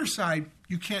 the other side,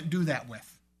 you can't do that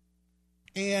with.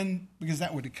 And because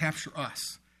that would capture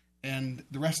us and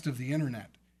the rest of the internet.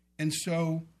 And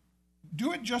so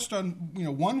do it just on,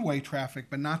 one-way traffic,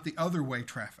 but not the other-way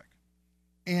traffic.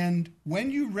 And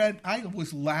when you read, I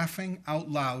was laughing out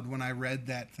loud when I read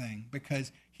that thing,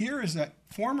 because here is a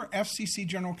former FCC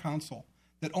General Counsel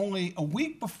that only a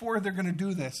week before they're going to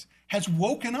do this has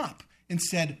woken up and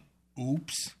said,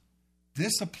 oops,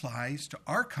 this applies to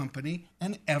our company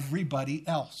and everybody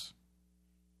else.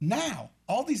 Now,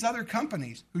 all these other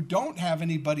companies who don't have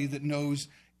anybody that knows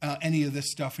any of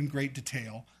this stuff in great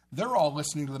detail, they're all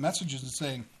listening to the messages and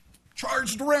saying,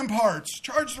 charge the ramparts,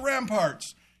 charge the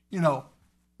ramparts.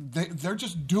 They're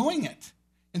just doing it.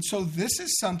 And so this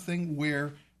is something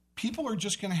where people are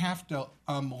just going to have to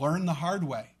learn the hard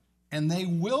way. And they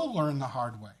will learn the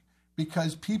hard way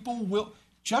because people will,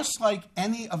 just like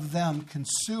any of them can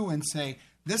sue and say,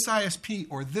 this ISP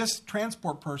or this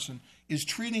transport person is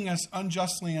treating us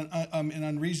unjustly and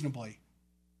unreasonably.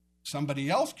 Somebody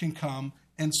else can come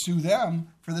and sue them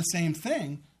for the same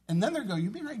thing. And then they're going, you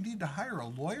mean I need to hire a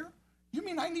lawyer? You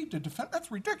mean I need to defend?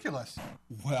 That's ridiculous.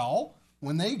 Well,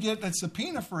 when they get a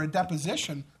subpoena for a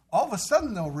deposition, all of a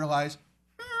sudden they'll realize,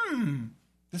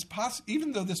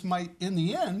 even though this might, in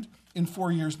the end, in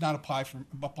 4 years not apply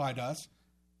to us,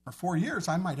 for 4 years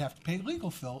I might have to pay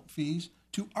legal fees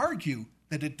to argue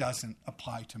that it doesn't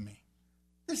apply to me.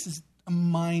 This is a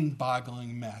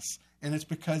mind-boggling mess, and it's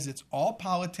because it's all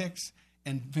politics,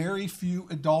 and very few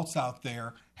adults out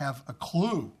there have a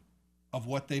clue of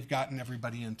what they've gotten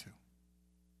everybody into.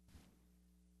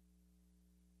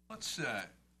 Let's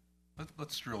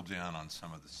drill down on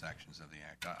some of the sections of the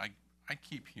Act. I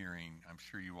keep hearing, I'm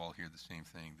sure you all hear the same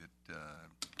thing, that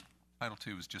Title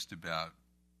II is just about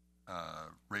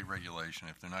rate regulation.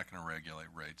 If they're not going to regulate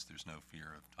rates, there's no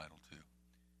fear of Title II.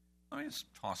 Let me just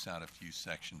toss out a few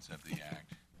sections of the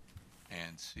Act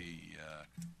and see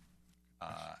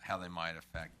how they might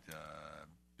affect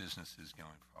businesses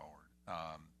going forward.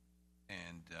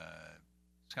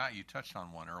 Scott, you touched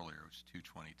on one earlier. It was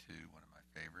 222, one of my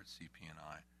favorites,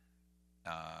 CP&I.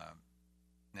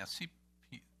 Now,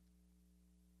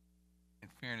 in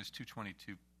fairness,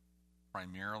 222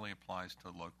 primarily applies to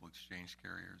local exchange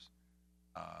carriers.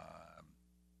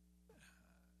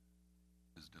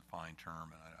 Is a defined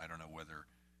term, and I don't know whether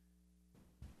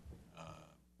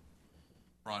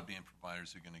broadband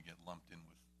providers are going to get lumped in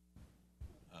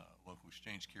with local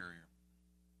exchange carrier.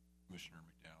 Commissioner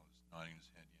McDowell is nodding his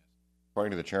head yes.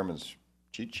 According to the chairman's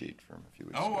cheat sheet from a few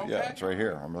weeks ago. Okay. Yeah, it's right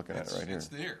here. I'm looking at it right here. It's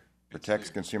there. Protects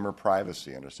consumer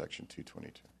privacy under Section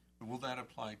 222. Will that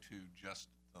apply to just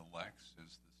the Lex,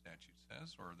 as the statute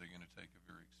says, or are they going to take a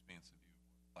very expansive view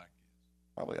of what LEC is?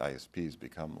 Probably ISPs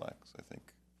become Lex, I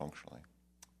think, functionally.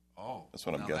 Oh, that's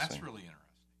what I'm guessing. That's really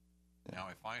interesting. Yeah. Now,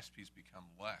 if ISPs become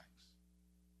Lex,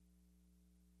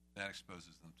 that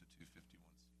exposes them to 251C.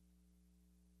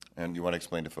 And you want to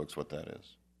explain to folks what that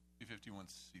is?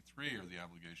 251C3 are the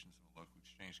obligations of a local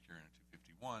exchange carrier in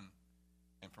 251,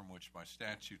 and from which, by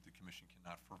statute, the Commission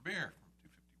cannot forbear from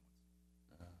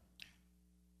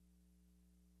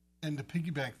 251. And to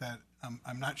piggyback that,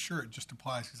 I'm not sure it just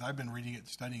applies, because I've been reading it and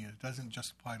studying it. It doesn't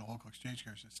just apply to local exchange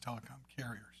carriers, it's telecom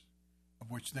carriers,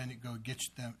 of which then gets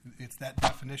them, it's that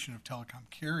definition of telecom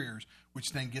carriers,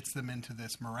 which then gets them into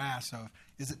this morass of,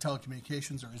 is it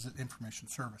telecommunications or is it information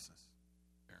services?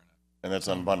 Fair enough. And that's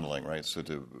unbundling, right? So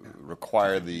to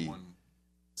require the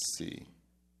C.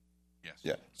 Yes.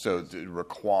 Yeah. So to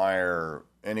require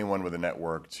anyone with a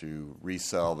network to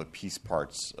resell the piece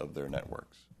parts of their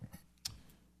networks.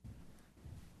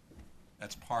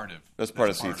 That's part of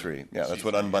C3. Yeah, that's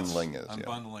what unbundling is.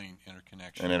 Unbundling,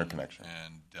 interconnection. And interconnection.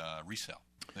 And resell.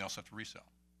 They also have to resell.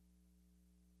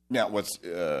 Now, what's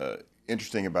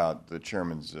interesting about the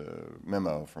chairman's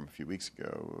memo from a few weeks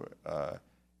ago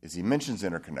is he mentions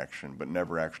interconnection, but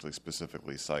never actually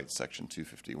specifically cites Section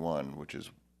 251, which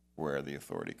is where the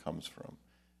authority comes from.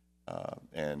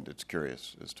 And it's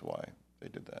curious as to why they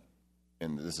did that.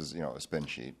 And this is, a spin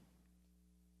sheet.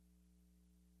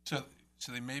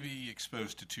 So they may be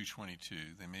exposed to 222.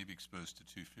 They may be exposed to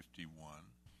 251.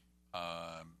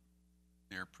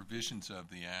 There are provisions of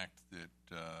the Act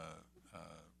that,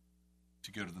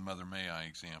 to go to the Mother May I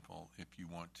example, if you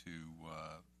want to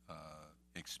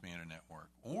expand a network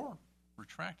or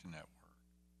retract a network,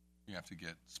 you have to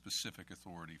get specific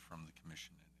authority from the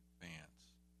Commission in advance.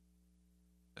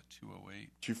 That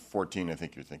 208? 214, I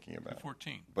think you're thinking about.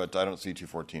 214. But I don't see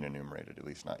 214 enumerated, at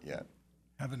least not yet.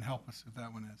 Heaven help us if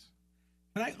that one is.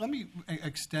 Let me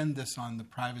extend this on the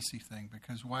privacy thing,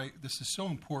 because why this is so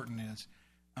important is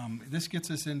this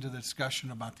gets us into the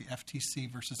discussion about the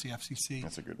FTC versus the FCC.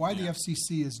 That's a good Why point. the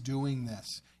FCC is doing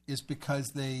this is because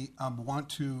they want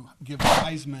to give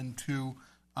Heisman to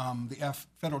the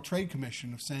Federal Trade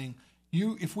Commission of saying,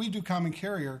 if we do common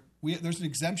carrier, there's an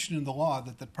exemption in the law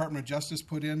that the Department of Justice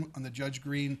put in on the Judge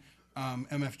Green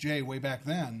MFJ way back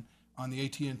then on the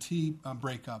AT&T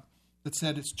breakup, that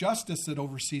said it's justice that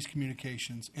oversees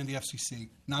communications and the FCC,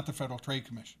 not the Federal Trade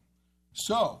Commission.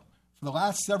 So, for the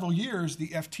last several years, the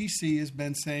FTC has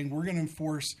been saying we're going to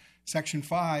enforce Section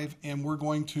 5 and we're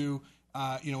going to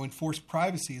enforce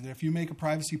privacy, that if you make a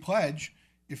privacy pledge,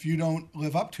 if you don't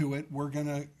live up to it, we're going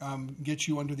to get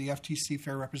you under the FTC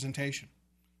fair representation.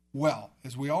 Well,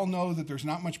 as we all know that there's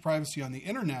not much privacy on the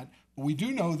Internet, but we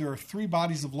do know there are 3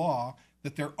 bodies of law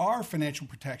that there are financial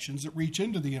protections that reach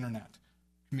into the Internet.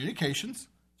 Communications,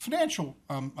 financial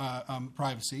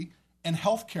privacy, and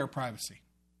healthcare privacy.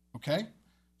 Okay?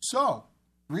 So,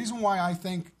 the reason why I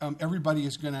think everybody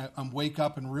is going to wake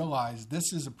up and realize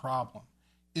this is a problem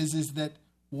is that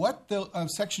what the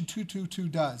Section 222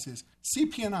 does is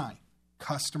CP&I,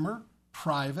 customer,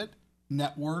 private,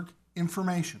 network,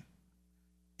 information.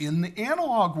 In the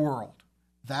analog world,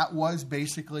 that was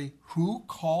basically who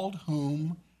called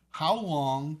whom, how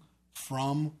long,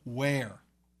 from where.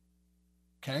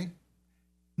 Okay?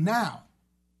 Now,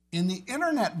 in the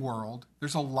internet world,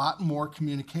 there's a lot more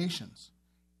communications.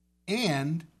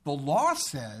 And the law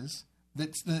says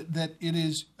that it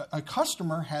is a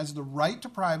customer has the right to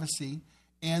privacy,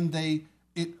 and they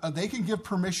can give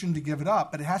permission to give it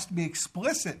up, but it has to be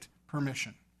explicit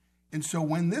permission. And so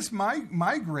when this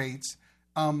migrates,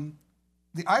 the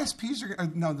ISPs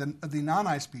the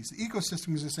non-ISPs, the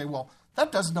ecosystem is going to say, well,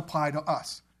 that doesn't apply to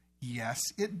us.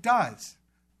 Yes, it does.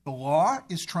 The law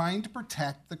is trying to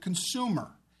protect the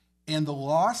consumer, and the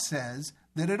law says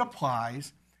that it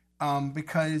applies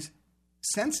because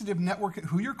sensitive network,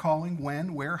 who you're calling,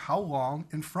 when, where, how long,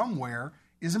 and from where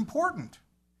is important.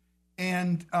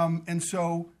 And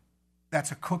so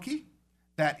that's a cookie.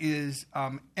 That is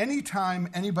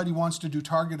anytime anybody wants to do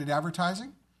targeted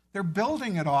advertising, they're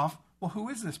building it off, well, who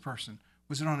is this person?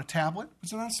 Was it on a tablet?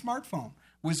 Was it on a smartphone?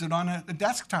 Was it on a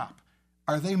desktop?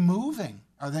 Are they moving?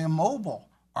 Are they mobile?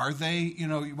 Are they,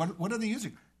 what are they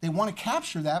using? They want to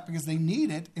capture that because they need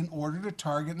it in order to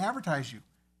target and advertise you.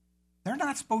 They're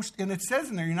not supposed to, and it says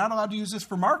in there, you're not allowed to use this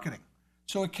for marketing.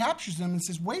 So it captures them and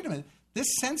says, wait a minute, this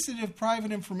sensitive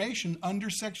private information under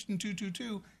Section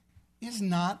 222 is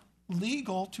not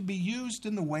legal to be used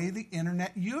in the way the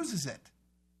internet uses it.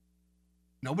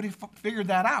 Nobody figured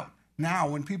that out. Now,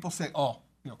 when people say,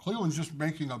 Cleland's just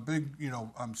making a big,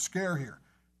 scare here.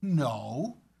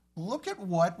 No. Look at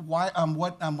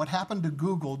what happened to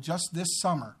Google just this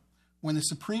summer when the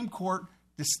Supreme Court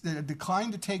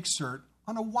declined to take cert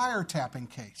on a wiretapping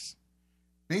case.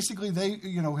 Basically, they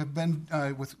have been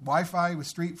with Wi-Fi, with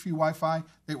Street View Wi-Fi,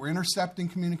 they were intercepting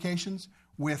communications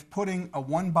with putting a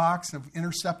one box of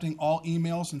intercepting all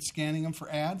emails and scanning them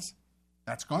for ads.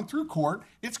 That's gone through court.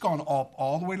 It's gone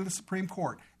all the way to the Supreme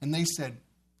Court. And they said,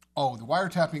 the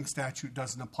wiretapping statute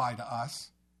doesn't apply to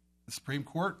us. The Supreme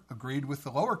Court agreed with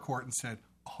the lower court and said,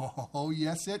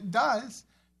 yes, it does.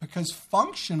 Because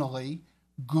functionally,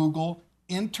 Google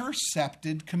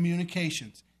intercepted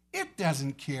communications. It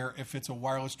doesn't care if it's a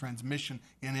wireless transmission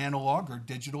in analog or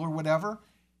digital or whatever.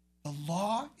 The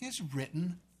law is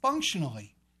written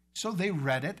functionally. So they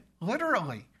read it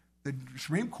literally. The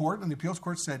Supreme Court and the appeals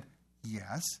court said,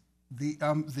 yes,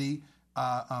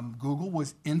 Google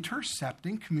was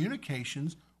intercepting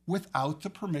communications without the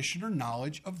permission or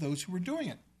knowledge of those who were doing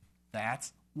it.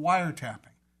 That's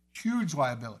wiretapping. Huge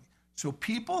liability. So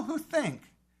people who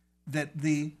think that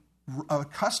the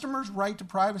customer's right to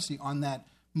privacy on that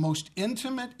most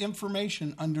intimate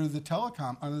information under the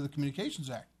Communications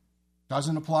Act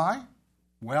doesn't apply,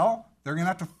 well, they're going to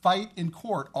have to fight in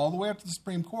court all the way up to the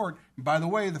Supreme Court. And by the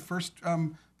way, the first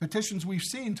petitions we've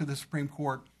seen to the Supreme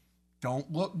Court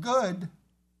don't look good.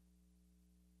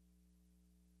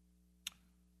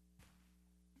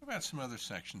 What about some other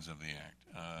sections of the Act?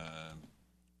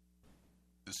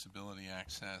 Disability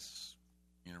access,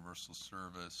 universal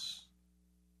service.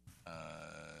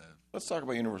 Let's talk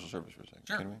about universal service for a second.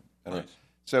 Sure. Can we? Right.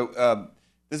 So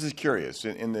this is curious.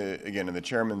 In the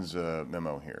chairman's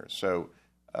memo here. So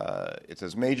it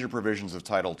says major provisions of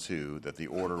Title II that the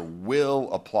order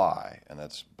will apply, and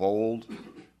that's bold,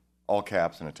 all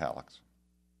caps, and italics.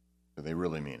 So they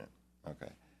really mean it.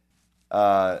 Okay.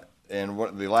 And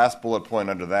what the last bullet point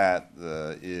under that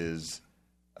is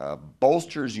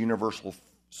bolsters universal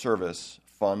service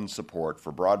fund support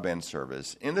for broadband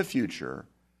service in the future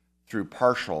through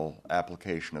partial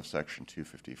application of Section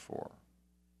 254.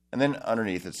 And then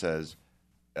underneath it says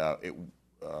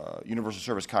universal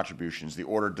service contributions. The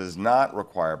order does not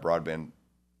require broadband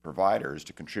providers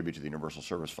to contribute to the universal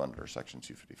service fund under Section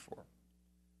 254.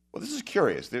 Well, this is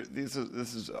curious. This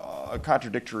is a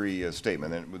contradictory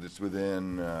statement, and it's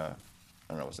within, I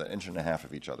don't know, what's that, inch and a half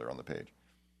of each other on the page.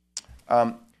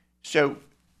 So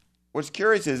what's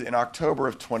curious is in October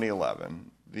of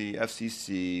 2011, the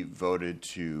FCC voted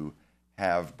to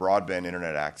have broadband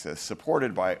internet access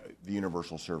supported by the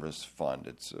Universal Service Fund.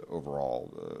 It's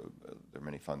overall, there are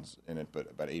many funds in it, but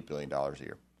about $8 billion a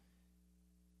year.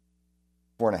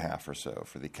 4.5 or so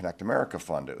for the Connect America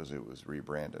Fund. It was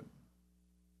rebranded.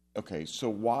 Okay, so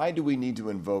why do we need to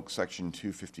invoke Section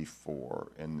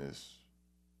 254 in this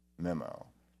memo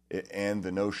and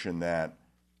the notion that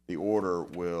the order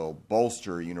will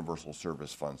bolster Universal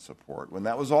Service Fund support when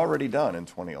that was already done in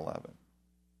 2011?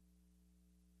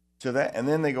 So that, and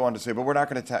then they go on to say, but we're not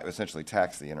going to essentially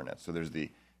tax the internet. So there's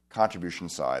the contribution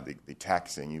side, the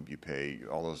taxing. You pay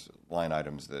all those line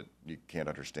items that you can't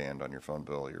understand on your phone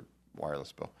bill, your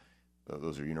wireless bill.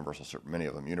 Those are many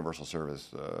of them universal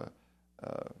service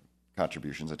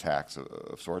contributions, a tax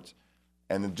of sorts.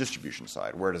 And the distribution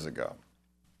side, where does it go?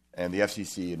 And the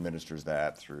FCC administers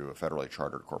that through a federally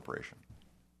chartered corporation,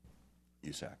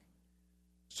 USAC.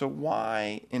 So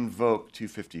why invoke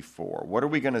 254? What are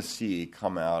we going to see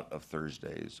come out of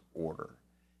Thursday's order?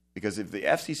 Because if the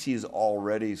FCC is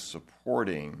already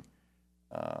supporting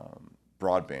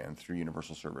broadband through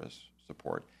universal service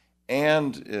support,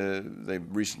 and they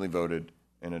recently voted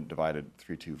in a divided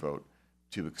 3-2 vote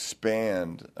to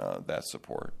expand that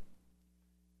support,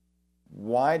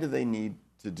 why do they need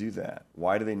to do that?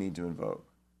 Why do they need to invoke?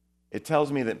 It tells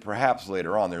me that perhaps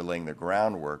later on they're laying the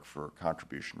groundwork for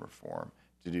contribution reform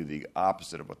to do the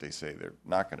opposite of what they say they're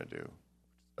not going to do,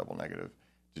 double negative,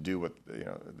 to do what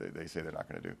they say they're not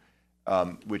going to do,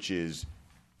 which is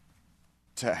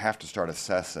to have to start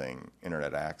assessing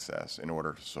internet access in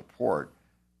order to support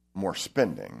more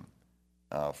spending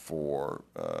for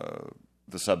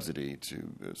the subsidy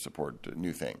to support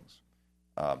new things.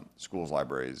 Schools,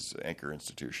 libraries, anchor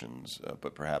institutions,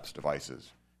 but perhaps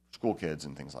devices, school kids,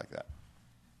 and things like that.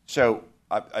 So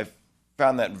I've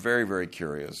found that very, very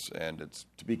curious, and it's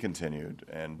to be continued,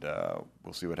 and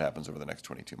we'll see what happens over the next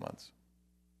 22 months.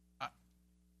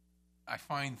 I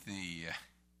find the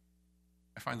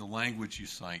language you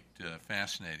cite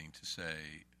fascinating to say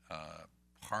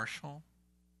partial.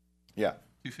 Yeah.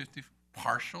 250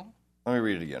 partial? Let me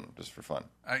read it again, just for fun.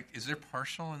 Is there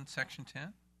partial in Section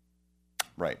 10?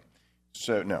 Right.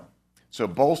 So, no. So,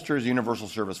 bolsters Universal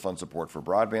Service Fund support for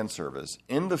broadband service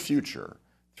in the future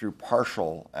through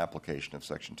partial application of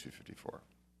Section 254.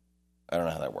 I don't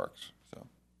know how that works, so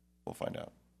we'll find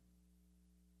out.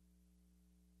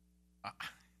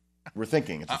 We're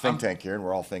thinking. It's a think tank here, and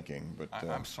we're all thinking. But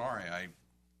I'm sorry.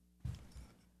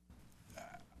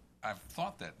 I've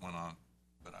thought that went on,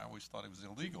 but I always thought it was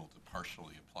illegal to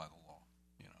partially apply the law.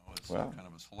 It's kind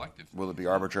of a selective thing. Will it be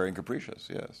arbitrary and capricious?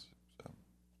 Yes. So.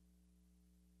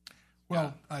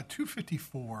 Well,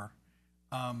 254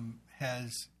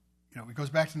 has, it goes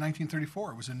back to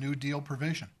 1934. It was a New Deal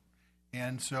provision.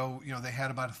 And so, they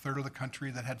had about a third of the country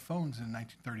that had phones in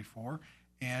 1934.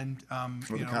 And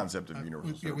the concept of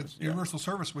universal service. Universal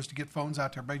service was to get phones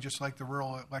out to everybody, just like the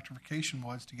rural electrification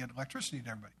was to get electricity to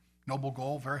everybody. Noble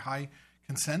goal, very high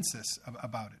consensus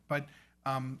about it. But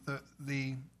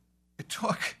it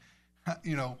took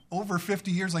over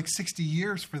 50 years, like 60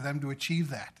 years, for them to achieve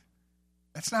that.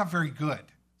 That's not very good.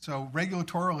 So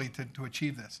regulatorily to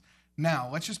achieve this. Now,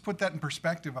 let's just put that in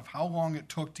perspective of how long it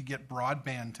took to get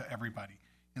broadband to everybody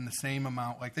in the same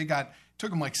amount. Like it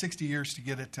took them like 60 years to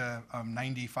get it to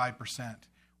 95%.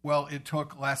 Well, it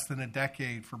took less than a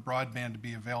decade for broadband to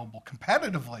be available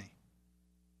competitively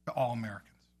to all Americans.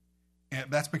 And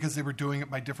that's because they were doing it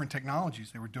by different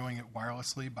technologies. They were doing it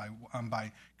wirelessly,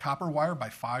 by copper wire, by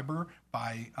fiber,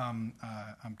 by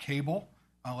cable,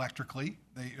 electrically,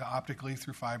 optically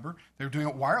through fiber. They were doing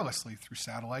it wirelessly through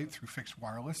satellite, through fixed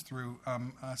wireless, through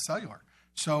cellular.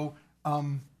 So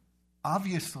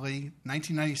obviously,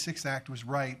 1996 Act was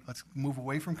right. Let's move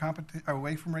away from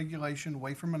regulation,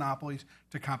 away from monopolies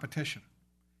to competition.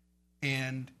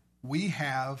 And we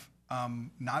have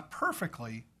not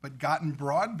perfectly, but gotten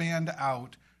broadband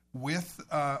out with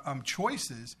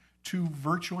choices to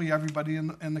virtually everybody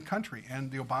in the country.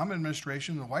 And the Obama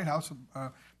administration, the White House,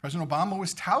 President Obama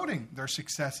was touting their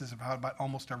successes of how about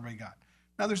almost everybody got.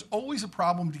 Now, there's always a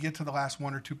problem to get to the last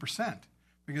 1 or 2%,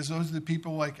 because those are the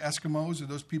people like Eskimos, or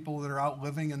those people that are out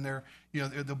living, and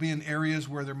they'll be in areas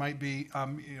where there might be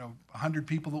 100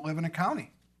 people that live in a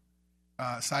county.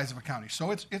 Size of a county.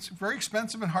 So it's very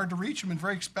expensive and hard to reach them, and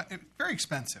very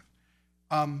expensive.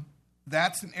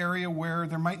 That's an area where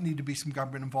there might need to be some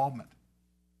government involvement.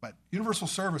 But universal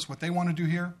service, what they want to do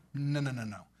here,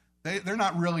 no. They're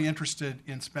not really interested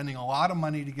in spending a lot of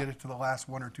money to get it to the last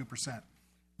 1 or 2%.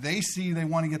 They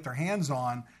want to get their hands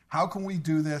on how can we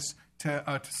do this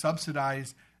to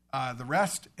subsidize the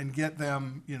rest and get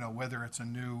them, whether it's a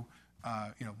new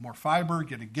more fiber,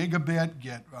 get a gigabit,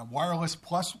 get wireless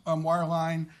plus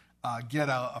wireline, get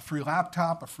a free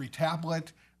laptop, a free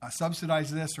tablet,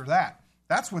 subsidize this or that.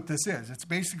 That's what this is. It's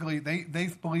basically they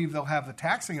believe they'll have the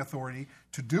taxing authority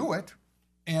to do it.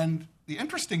 And the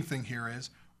interesting thing here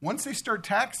is once they start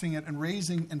taxing it and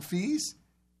raising in fees,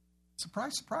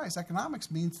 surprise, surprise,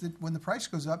 economics means that when the price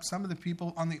goes up, some of the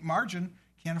people on the margin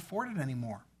can't afford it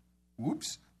anymore.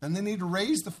 Whoops. Then they need to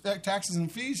raise the taxes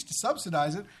and fees to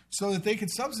subsidize it so that they can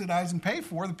subsidize and pay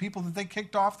for the people that they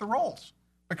kicked off the rolls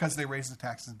because they raised the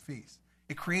taxes and fees.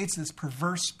 It creates this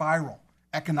perverse spiral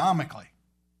economically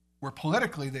where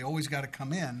politically they always got to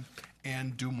come in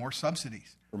and do more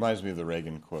subsidies. Reminds me of the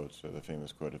Reagan quote, so the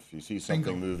famous quote, if you see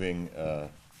something moving,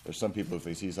 there's some people, if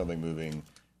they see something moving,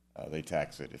 they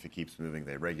tax it. If it keeps moving,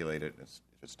 they regulate it. If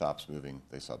it stops moving,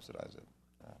 they subsidize it.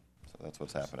 So that's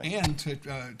what's happening. And to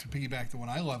piggyback, the one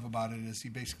I love about it is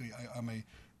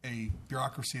a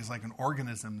bureaucracy is like an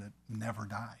organism that never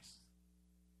dies.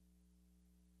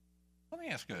 Let me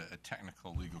ask a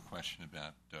technical legal question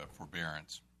about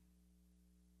forbearance.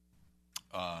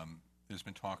 There's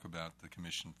been talk about the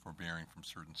commission forbearing from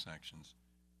certain sections.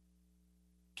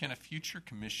 Can a future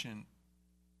commission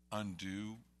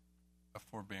undo a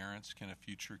forbearance? Can a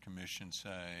future commission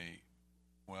say,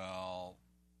 well,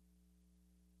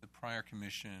 the prior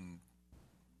commission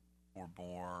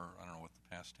forbore, I don't know what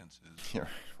the past tense is. Yeah,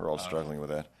 we're all struggling with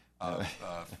that.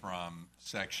 From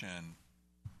section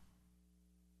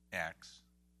X.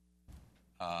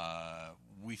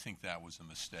 We think that was a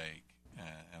mistake,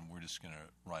 and we're just going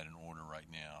to write an order right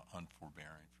now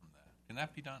unforbearing from that. Can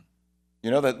that be done?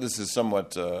 That this is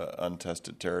somewhat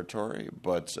untested territory,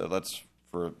 but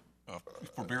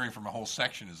forbearing from a whole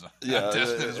section is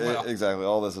untested as well. Exactly.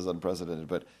 All this is unprecedented.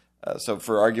 But so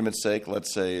for argument's sake,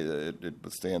 let's say it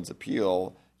withstands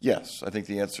appeal. Yes, I think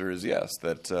the answer is yes,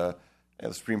 that the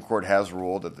Supreme Court has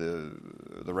ruled that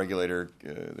the regulator,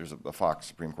 there's a Fox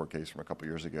Supreme Court case from a couple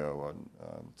years ago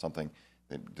on something,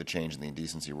 the change in the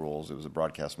indecency rules. It was a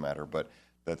broadcast matter, but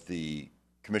that the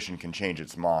commission can change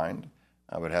its mind,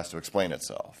 but it has to explain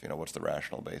itself. What's the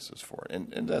rational basis for it?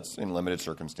 And that's in limited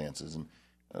circumstances and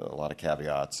a lot of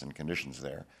caveats and conditions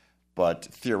there. But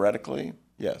theoretically,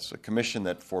 yes, a commission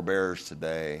that forbears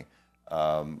today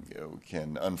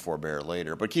can unforbear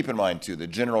later. But keep in mind, too, the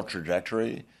general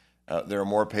trajectory, there are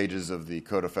more pages of the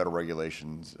Code of Federal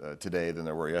Regulations today than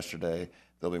there were yesterday.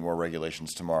 There'll be more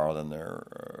regulations tomorrow than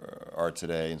there are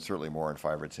today, and certainly more in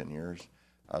 5 or 10 years.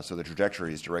 So the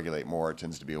trajectory is to regulate more. It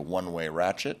tends to be a one-way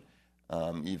ratchet,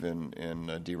 even in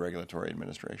deregulatory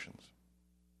administrations.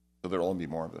 So there'll only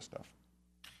be more of this stuff.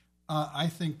 I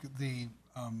think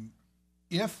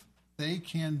if they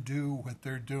can do what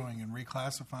they're doing in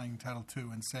reclassifying Title II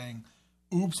and saying,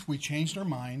 oops, we changed our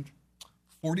mind,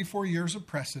 44 years of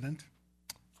precedent,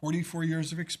 44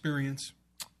 years of experience,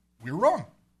 we were wrong.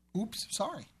 oops,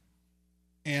 sorry.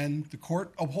 And the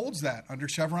court upholds that under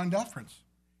Chevron deference.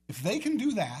 If they can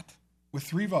do that with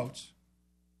 3 votes,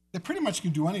 they pretty much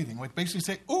can do anything. Like basically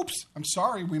say, oops, I'm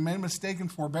sorry, we made a mistake in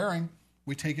forbearing,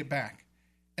 we take it back.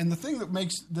 And the thing that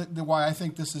makes why I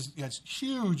think this has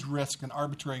huge risk and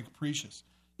arbitrary and capricious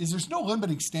is there's no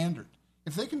limiting standard.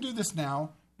 If they can do this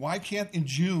now, why can't in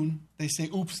June they say,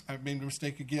 oops, I made a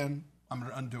mistake again, I'm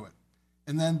going to undo it.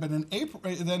 And then, but in April,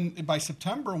 then by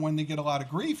September, when they get a lot of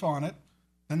grief on it,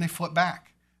 then they flip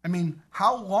back. I mean,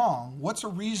 how long, what's a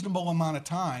reasonable amount of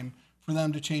time for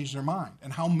them to change their mind?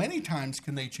 And how many times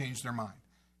can they change their mind?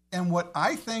 And what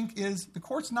I think is the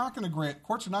courts are not going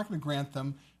to grant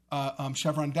them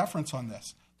Chevron deference on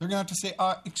this. They're going to have to say,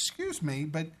 excuse me,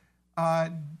 but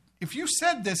if you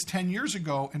said this 10 years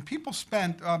ago and people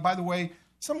spent, by the way,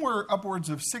 somewhere upwards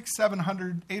of $600,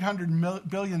 $700, $800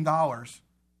 billion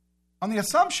on the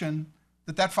assumption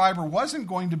that fiber wasn't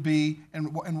going to be,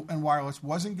 and wireless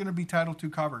wasn't going to be Title II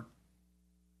covered.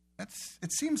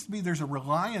 It seems to me there's a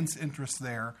reliance interest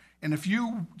there, and if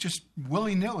you just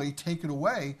willy-nilly take it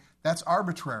away, that's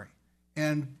arbitrary.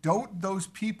 And don't those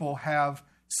people have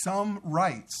some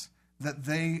rights that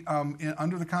they,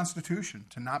 under the Constitution,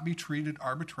 to not be treated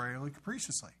arbitrarily,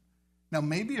 capriciously? Now,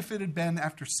 maybe if it had been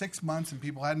after 6 months and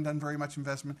people hadn't done very much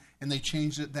investment and they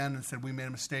changed it then and said we made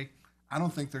a mistake, I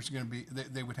don't think there's going to be,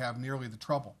 they would have nearly the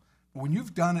trouble. But when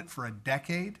you've done it for a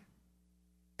decade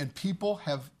and people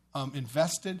have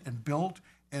invested and built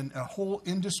and whole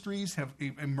industries have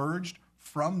emerged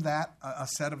from that a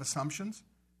set of assumptions,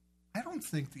 I don't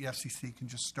think the FCC can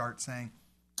just start saying,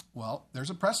 well, there's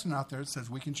a precedent out there that says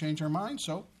we can change our mind,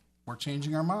 so we're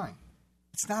changing our mind.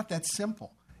 It's not that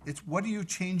simple. It's what are you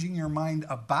changing your mind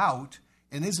about,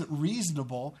 and is it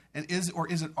reasonable, and is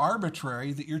it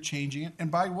arbitrary that you're changing it?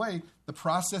 And by the way, the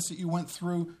process that you went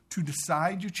through to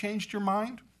decide you changed your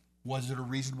mind, was it a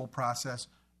reasonable process?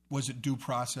 Was it due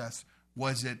process?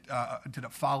 Was it did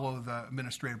it follow the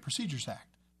Administrative Procedures Act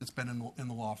that's been in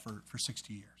the law for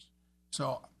 60 years?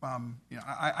 So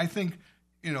I think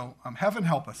heaven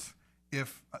help us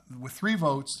if with 3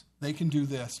 votes they can do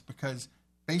this, because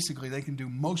basically they can do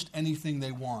most anything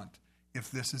they want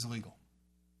if this is legal.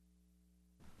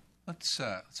 Let's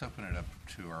open it up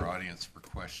to our audience for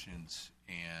questions,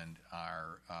 and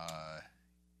our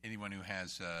anyone who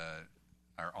has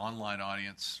our online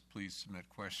audience, please submit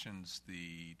questions.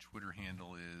 The Twitter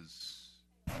handle is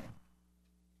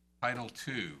Title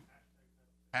II.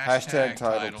 Hashtag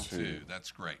Title II.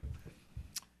 That's great.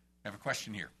 I have a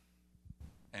question here,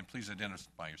 and please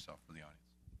identify yourself for the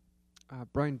audience.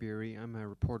 Brian Beery. I'm a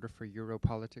reporter for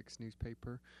Europolitics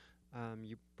newspaper.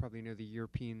 You probably know the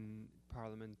European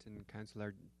Parliament and Council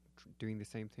are doing the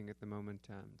same thing at the moment,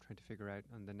 trying to figure out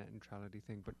on the net neutrality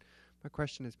thing. But my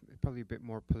question is probably a bit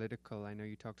more political. I know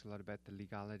you talked a lot about the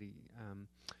legality.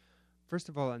 First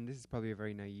of all, and this is probably a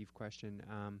very naive question,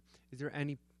 is there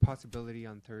any possibility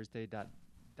on Thursday that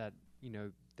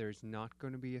there's not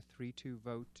going to be a 3-2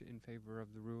 vote in favor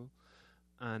of the rule?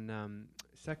 And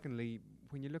secondly,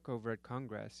 when you look over at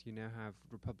Congress, you now have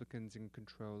Republicans in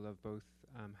control of both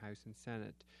House and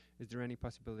Senate. Is there any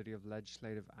possibility of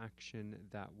legislative action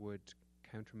that would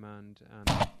countermand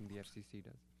anything the FCC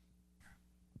does?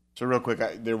 So real quick,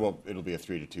 it'll be a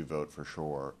 3-2 vote for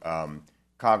sure.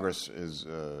 Congress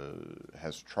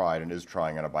has tried and is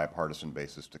trying on a bipartisan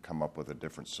basis to come up with a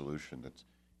different solution. That's,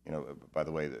 by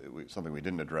the way, something we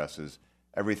didn't address is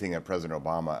everything that President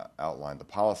Obama outlined, the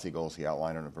policy goals he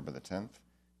outlined on November the 10th,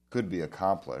 could be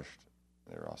accomplished.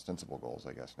 They're ostensible goals,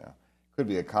 I guess now. Could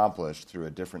be accomplished through a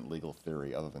different legal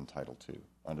theory other than Title II,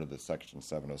 under the Section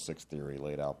 706 theory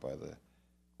laid out by the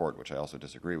court, which I also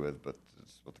disagree with, but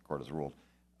it's what the court has ruled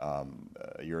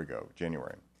a year ago,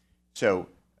 January. So,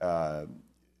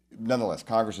 nonetheless,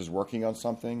 Congress is working on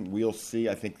something. We'll see.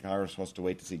 I think Congress wants to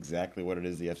wait to see exactly what it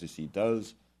is the FCC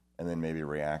does and then maybe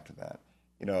react to that.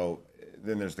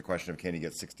 Then there's the question of can you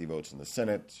get 60 votes in the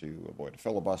Senate to avoid a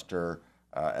filibuster?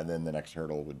 And then the next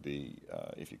hurdle would be,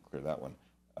 if you clear that one,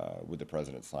 would the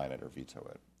president sign it or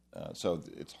veto it? So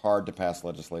it's hard to pass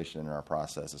legislation in our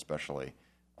process, especially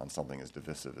on something as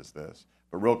divisive as this.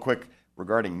 But real quick,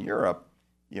 regarding Europe,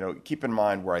 keep in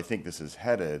mind where I think this is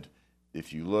headed.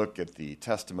 If you look at the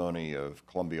testimony of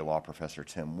Columbia Law professor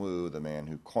Tim Wu, the man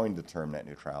who coined the term net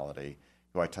neutrality,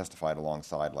 who I testified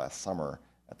alongside last summer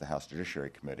at the House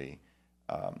Judiciary Committee,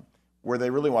 where they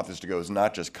really want this to go is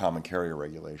not just common carrier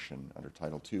regulation under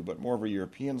Title II, but more of a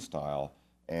European style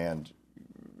and,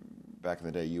 back in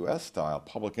the day, U.S. style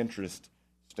public interest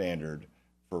standard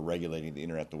for regulating the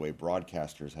Internet the way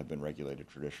broadcasters have been regulated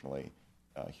traditionally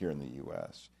here in the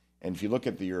U.S. And if you look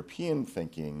at the European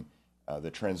thinking,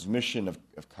 the transmission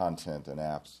of content and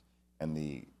apps and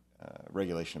the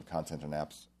regulation of content and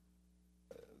apps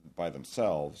by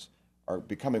themselves are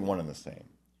becoming one and the same.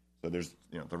 So there's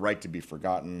the right to be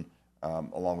forgotten,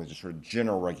 along with just sort of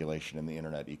general regulation in the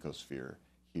internet ecosphere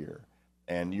here.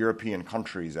 And European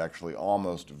countries actually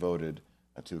almost voted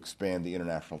to expand the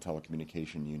International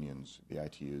Telecommunication Union's, the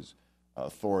ITU's,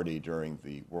 authority during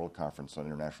the World Conference on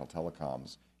International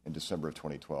Telecoms in December of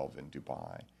 2012 in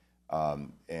Dubai.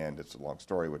 And it's a long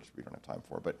story, which we don't have time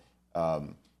for, but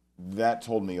that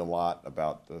told me a lot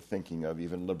about the thinking of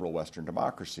even liberal Western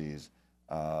democracies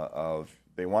of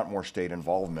they want more state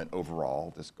involvement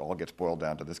overall. This all gets boiled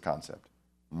down to this concept: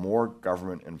 more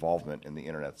government involvement in the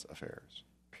Internet's affairs,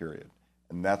 period.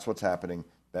 And that's what's happening.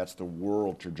 That's the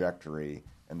world trajectory,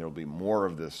 and there will be more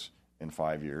of this in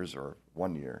 5 years or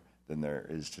 1 year than there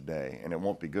is today. And it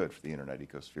won't be good for the Internet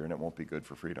ecosphere, and it won't be good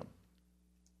for freedom.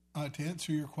 To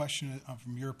answer your question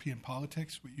from European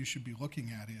politics, what you should be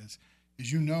looking at is,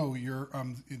 as you know,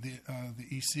 the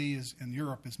EC in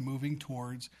Europe is moving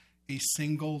towards a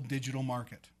single digital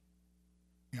market.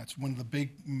 It's one of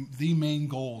the main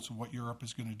goals of what Europe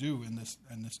is going to do in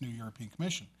this new European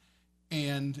Commission.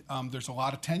 And there's a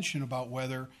lot of tension about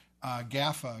whether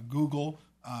GAFA, Google,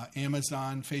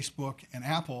 Amazon, Facebook, and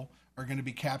Apple are going to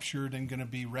be captured and going to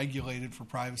be regulated for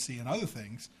privacy and other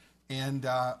things. And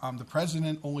the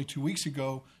president only 2 weeks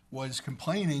ago was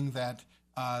complaining that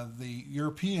the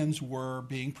Europeans were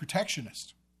being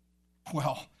protectionist.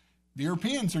 Well, the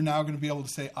Europeans are now going to be able to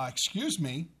say, excuse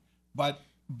me, but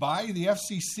by the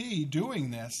FCC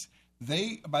doing this,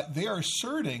 they are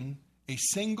asserting a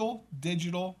single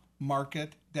digital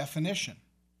market definition.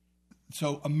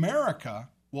 So America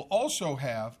will also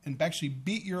have, and actually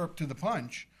beat Europe to the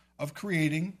punch, of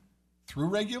creating, through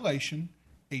regulation,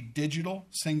 a digital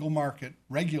single market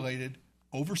regulated,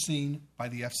 overseen by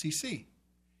the FCC.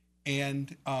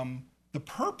 And the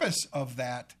purpose of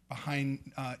that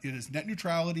behind it is net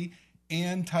neutrality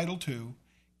and Title II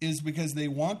is because they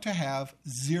want to have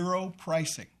zero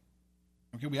pricing.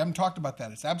 Okay, we haven't talked about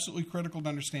that. It's absolutely critical to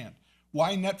understand.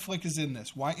 Why Netflix is in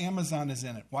this, why Amazon is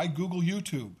in it, why Google,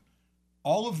 YouTube.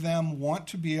 All of them want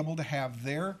to be able to have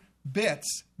their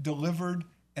bits delivered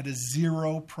at a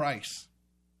zero price.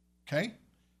 Okay?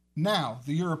 Now,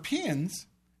 the Europeans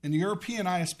and the European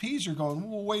ISPs are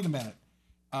going, well, wait a minute.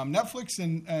 Netflix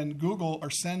and Google are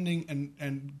sending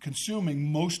and consuming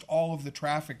most all of the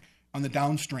traffic on the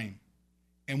downstream.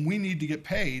 And we need to get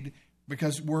paid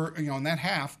because we're, in that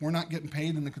half, we're not getting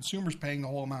paid and the consumer's paying the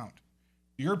whole amount.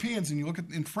 The Europeans, and you look at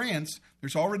in France,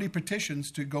 there's already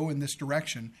petitions to go in this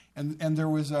direction. And there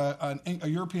was a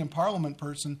European Parliament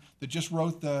person that just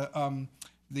wrote the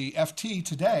FT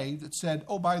today that said,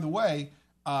 oh, by the way,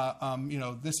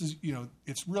 this is,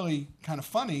 it's really kind of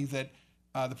funny that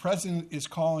the president is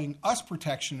calling us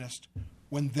protectionist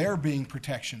when they're being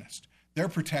protectionist. They're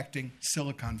protecting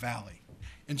Silicon Valley.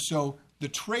 And so the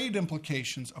trade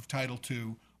implications of Title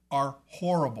II are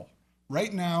horrible.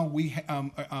 Right now, we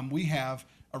have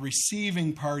a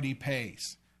receiving party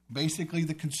pays. Basically,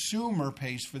 the consumer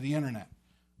pays for the Internet.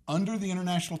 Under the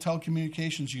International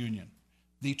Telecommunications Union,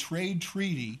 the trade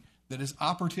treaty that is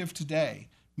operative today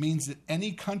means that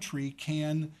any country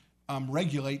can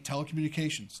regulate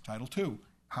telecommunications, Title II,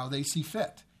 how they see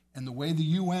fit. And the way the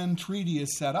UN treaty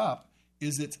is set up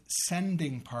is it's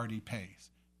sending party pays,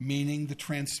 meaning the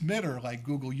transmitter like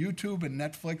Google, YouTube, and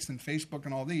Netflix, and Facebook,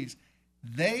 and all these,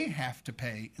 they have to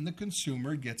pay, and the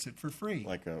consumer gets it for free.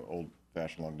 Like an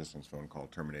old-fashioned long-distance phone call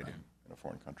terminated in a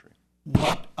foreign country.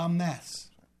 What a mess.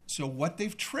 So what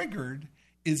they've triggered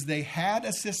is they had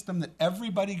a system that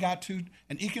everybody got to,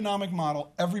 an economic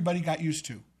model everybody got used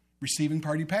to, receiving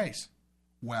party pays.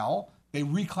 Well, they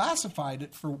reclassified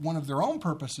it for one of their own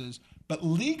purposes, but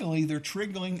legally they're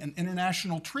triggering an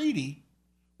international treaty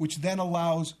which then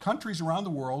allows countries around the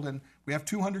world, and we have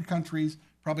 200 countries,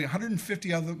 probably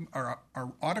 150 of them are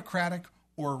autocratic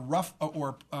or rough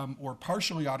or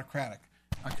partially autocratic,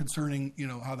 concerning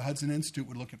how the Hudson Institute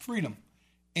would look at freedom.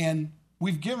 And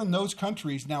we've given those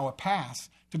countries now a pass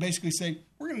to basically say,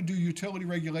 we're going to do utility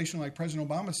regulation like President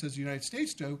Obama says the United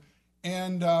States do,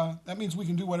 and that means we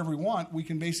can do whatever we want. We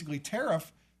can basically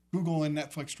tariff Google and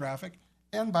Netflix traffic.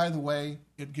 And by the way,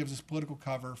 it gives us political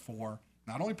cover for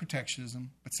not only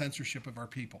protectionism, but censorship of our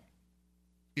people.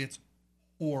 It's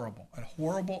horrible, a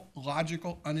horrible,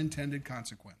 logical, unintended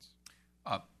consequence.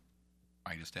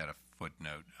 I just add a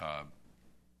footnote.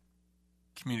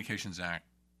 Communications Act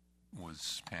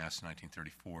was passed in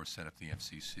 1934, set up the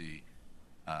FCC.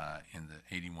 In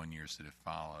the 81 years that have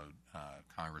followed,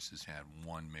 Congress has had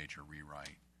one major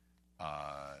rewrite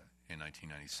in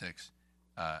 1996.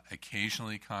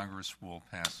 Occasionally, Congress will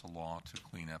pass a law to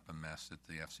clean up a mess that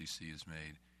the FCC has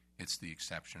made. It's the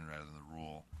exception rather than the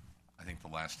rule. I think the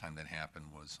last time that happened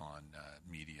was on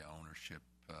media ownership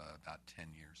about 10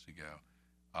 years ago.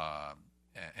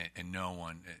 And no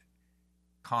one,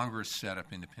 Congress set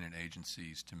up independent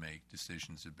agencies to make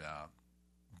decisions about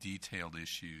detailed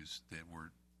issues that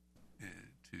were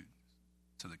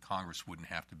so that Congress wouldn't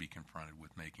have to be confronted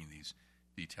with making these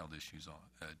detailed decisions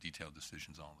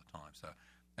all the time. So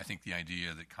I think the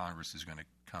idea that Congress is going to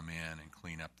come in and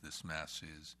clean up this mess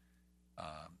is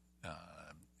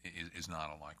not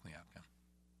a likely outcome.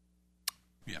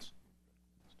 Yes.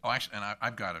 Oh, actually, and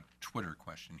I've got a Twitter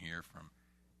question here from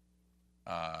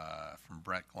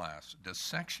Brett Glass. Does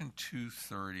Section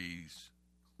 230's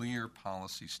clear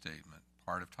policy statement,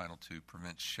 part of Title II,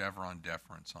 prevent Chevron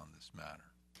deference on this matter?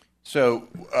 So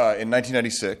in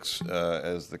 1996,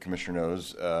 as the commissioner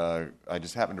knows, I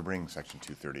just happened to bring Section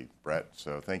 230, Brett,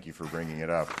 so thank you for bringing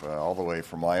it up, all the way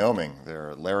from Wyoming.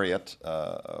 They're Lariat,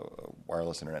 a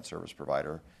wireless internet service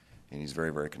provider, and he's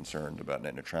very, very concerned about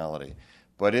net neutrality.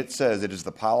 But it says it is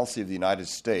the policy of the United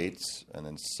States, and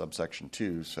then subsection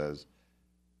 2 says,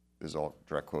 this is all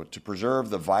direct quote, to preserve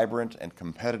the vibrant and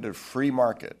competitive free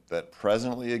market that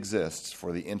presently exists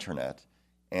for the internet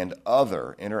and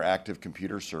other interactive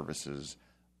computer services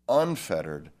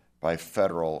unfettered by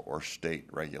federal or state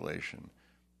regulation.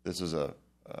 This is a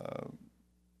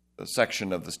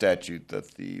section of the statute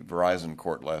that the Verizon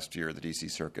court last year, the D.C.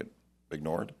 Circuit,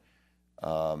 ignored,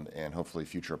 and hopefully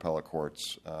future appellate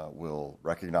courts will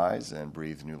recognize and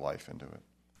breathe new life into it.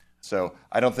 So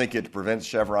I don't think it prevents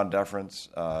Chevron deference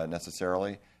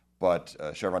necessarily, but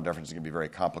Chevron deference is going to be very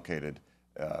complicated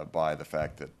by the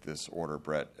fact that this order,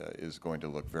 Brett, is going to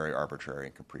look very arbitrary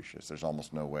and capricious. There's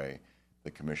almost no way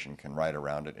the commission can write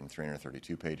around it in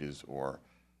 332 pages or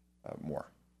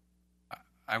more.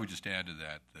 I would just add to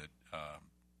that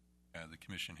the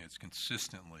commission has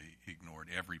consistently ignored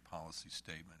every policy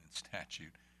statement and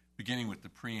statute, beginning with the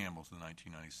preamble to the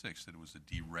 1996, that it was a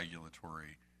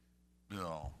deregulatory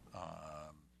bill.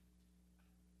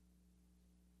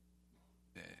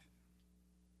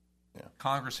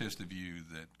 Congress has the view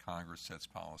that Congress sets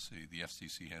policy. The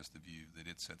FCC has the view that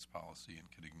it sets policy and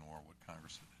can ignore what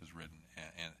Congress has written.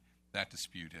 And that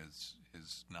dispute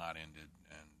has not ended.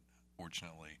 And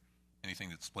fortunately, anything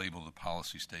that's labeled a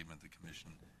policy statement, the Commission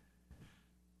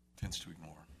tends to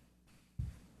ignore.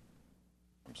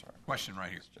 I'm sorry. Question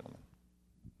right here. Gentlemen.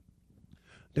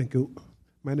 Thank you.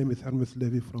 My name is Hermes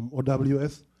Levy from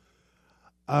OWS.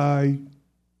 I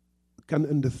can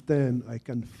understand, I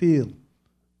can feel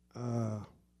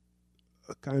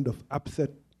a kind of upset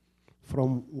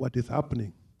from what is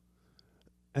happening.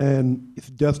 And it's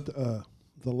just the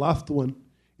last one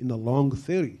in a long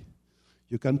series.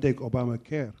 You can take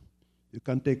Obamacare, you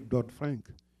can take Dodd-Frank,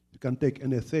 you can take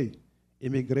NSA,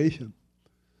 immigration.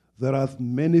 There are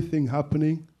many things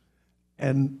happening,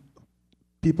 and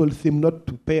people seem not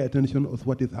to pay attention to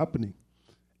what is happening.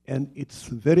 And it's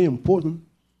very important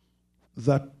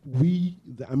that we,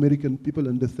 the American people,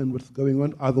 understand what's going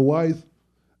on. Otherwise,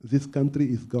 this country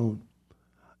is gone.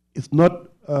 It's not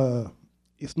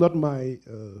my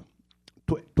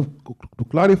to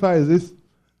clarify this.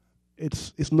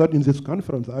 It's not in this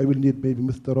conference. I will need maybe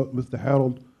Mr.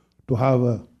 Harold to have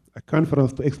a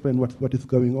conference to explain what is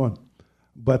going on.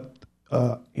 But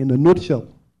in a nutshell,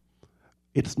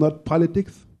 it's not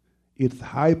politics. It's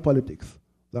high politics.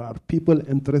 There are people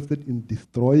interested in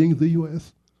destroying the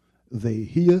U.S. They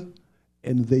hear,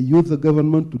 and they use the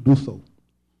government to do so.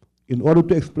 In order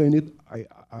to explain it,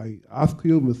 I ask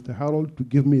you, Mr. Harold, to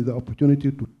give me the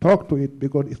opportunity to talk to it,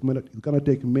 because it's going to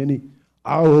take many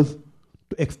hours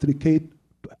to extricate,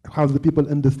 to have the people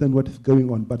understand what is going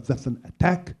on. But that's an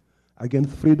attack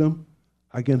against freedom,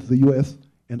 against the U.S.,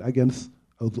 and against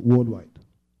the worldwide.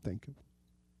 Thank you.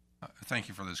 Thank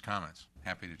you for those comments.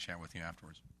 Happy to chat with you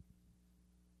afterwards.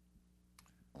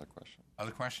 Other questions?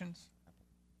 Other questions?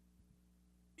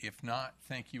 If not,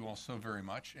 thank you all so very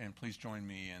much, and please join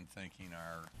me in thanking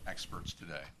our experts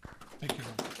today. Thank you.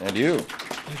 And you.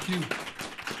 Thank you.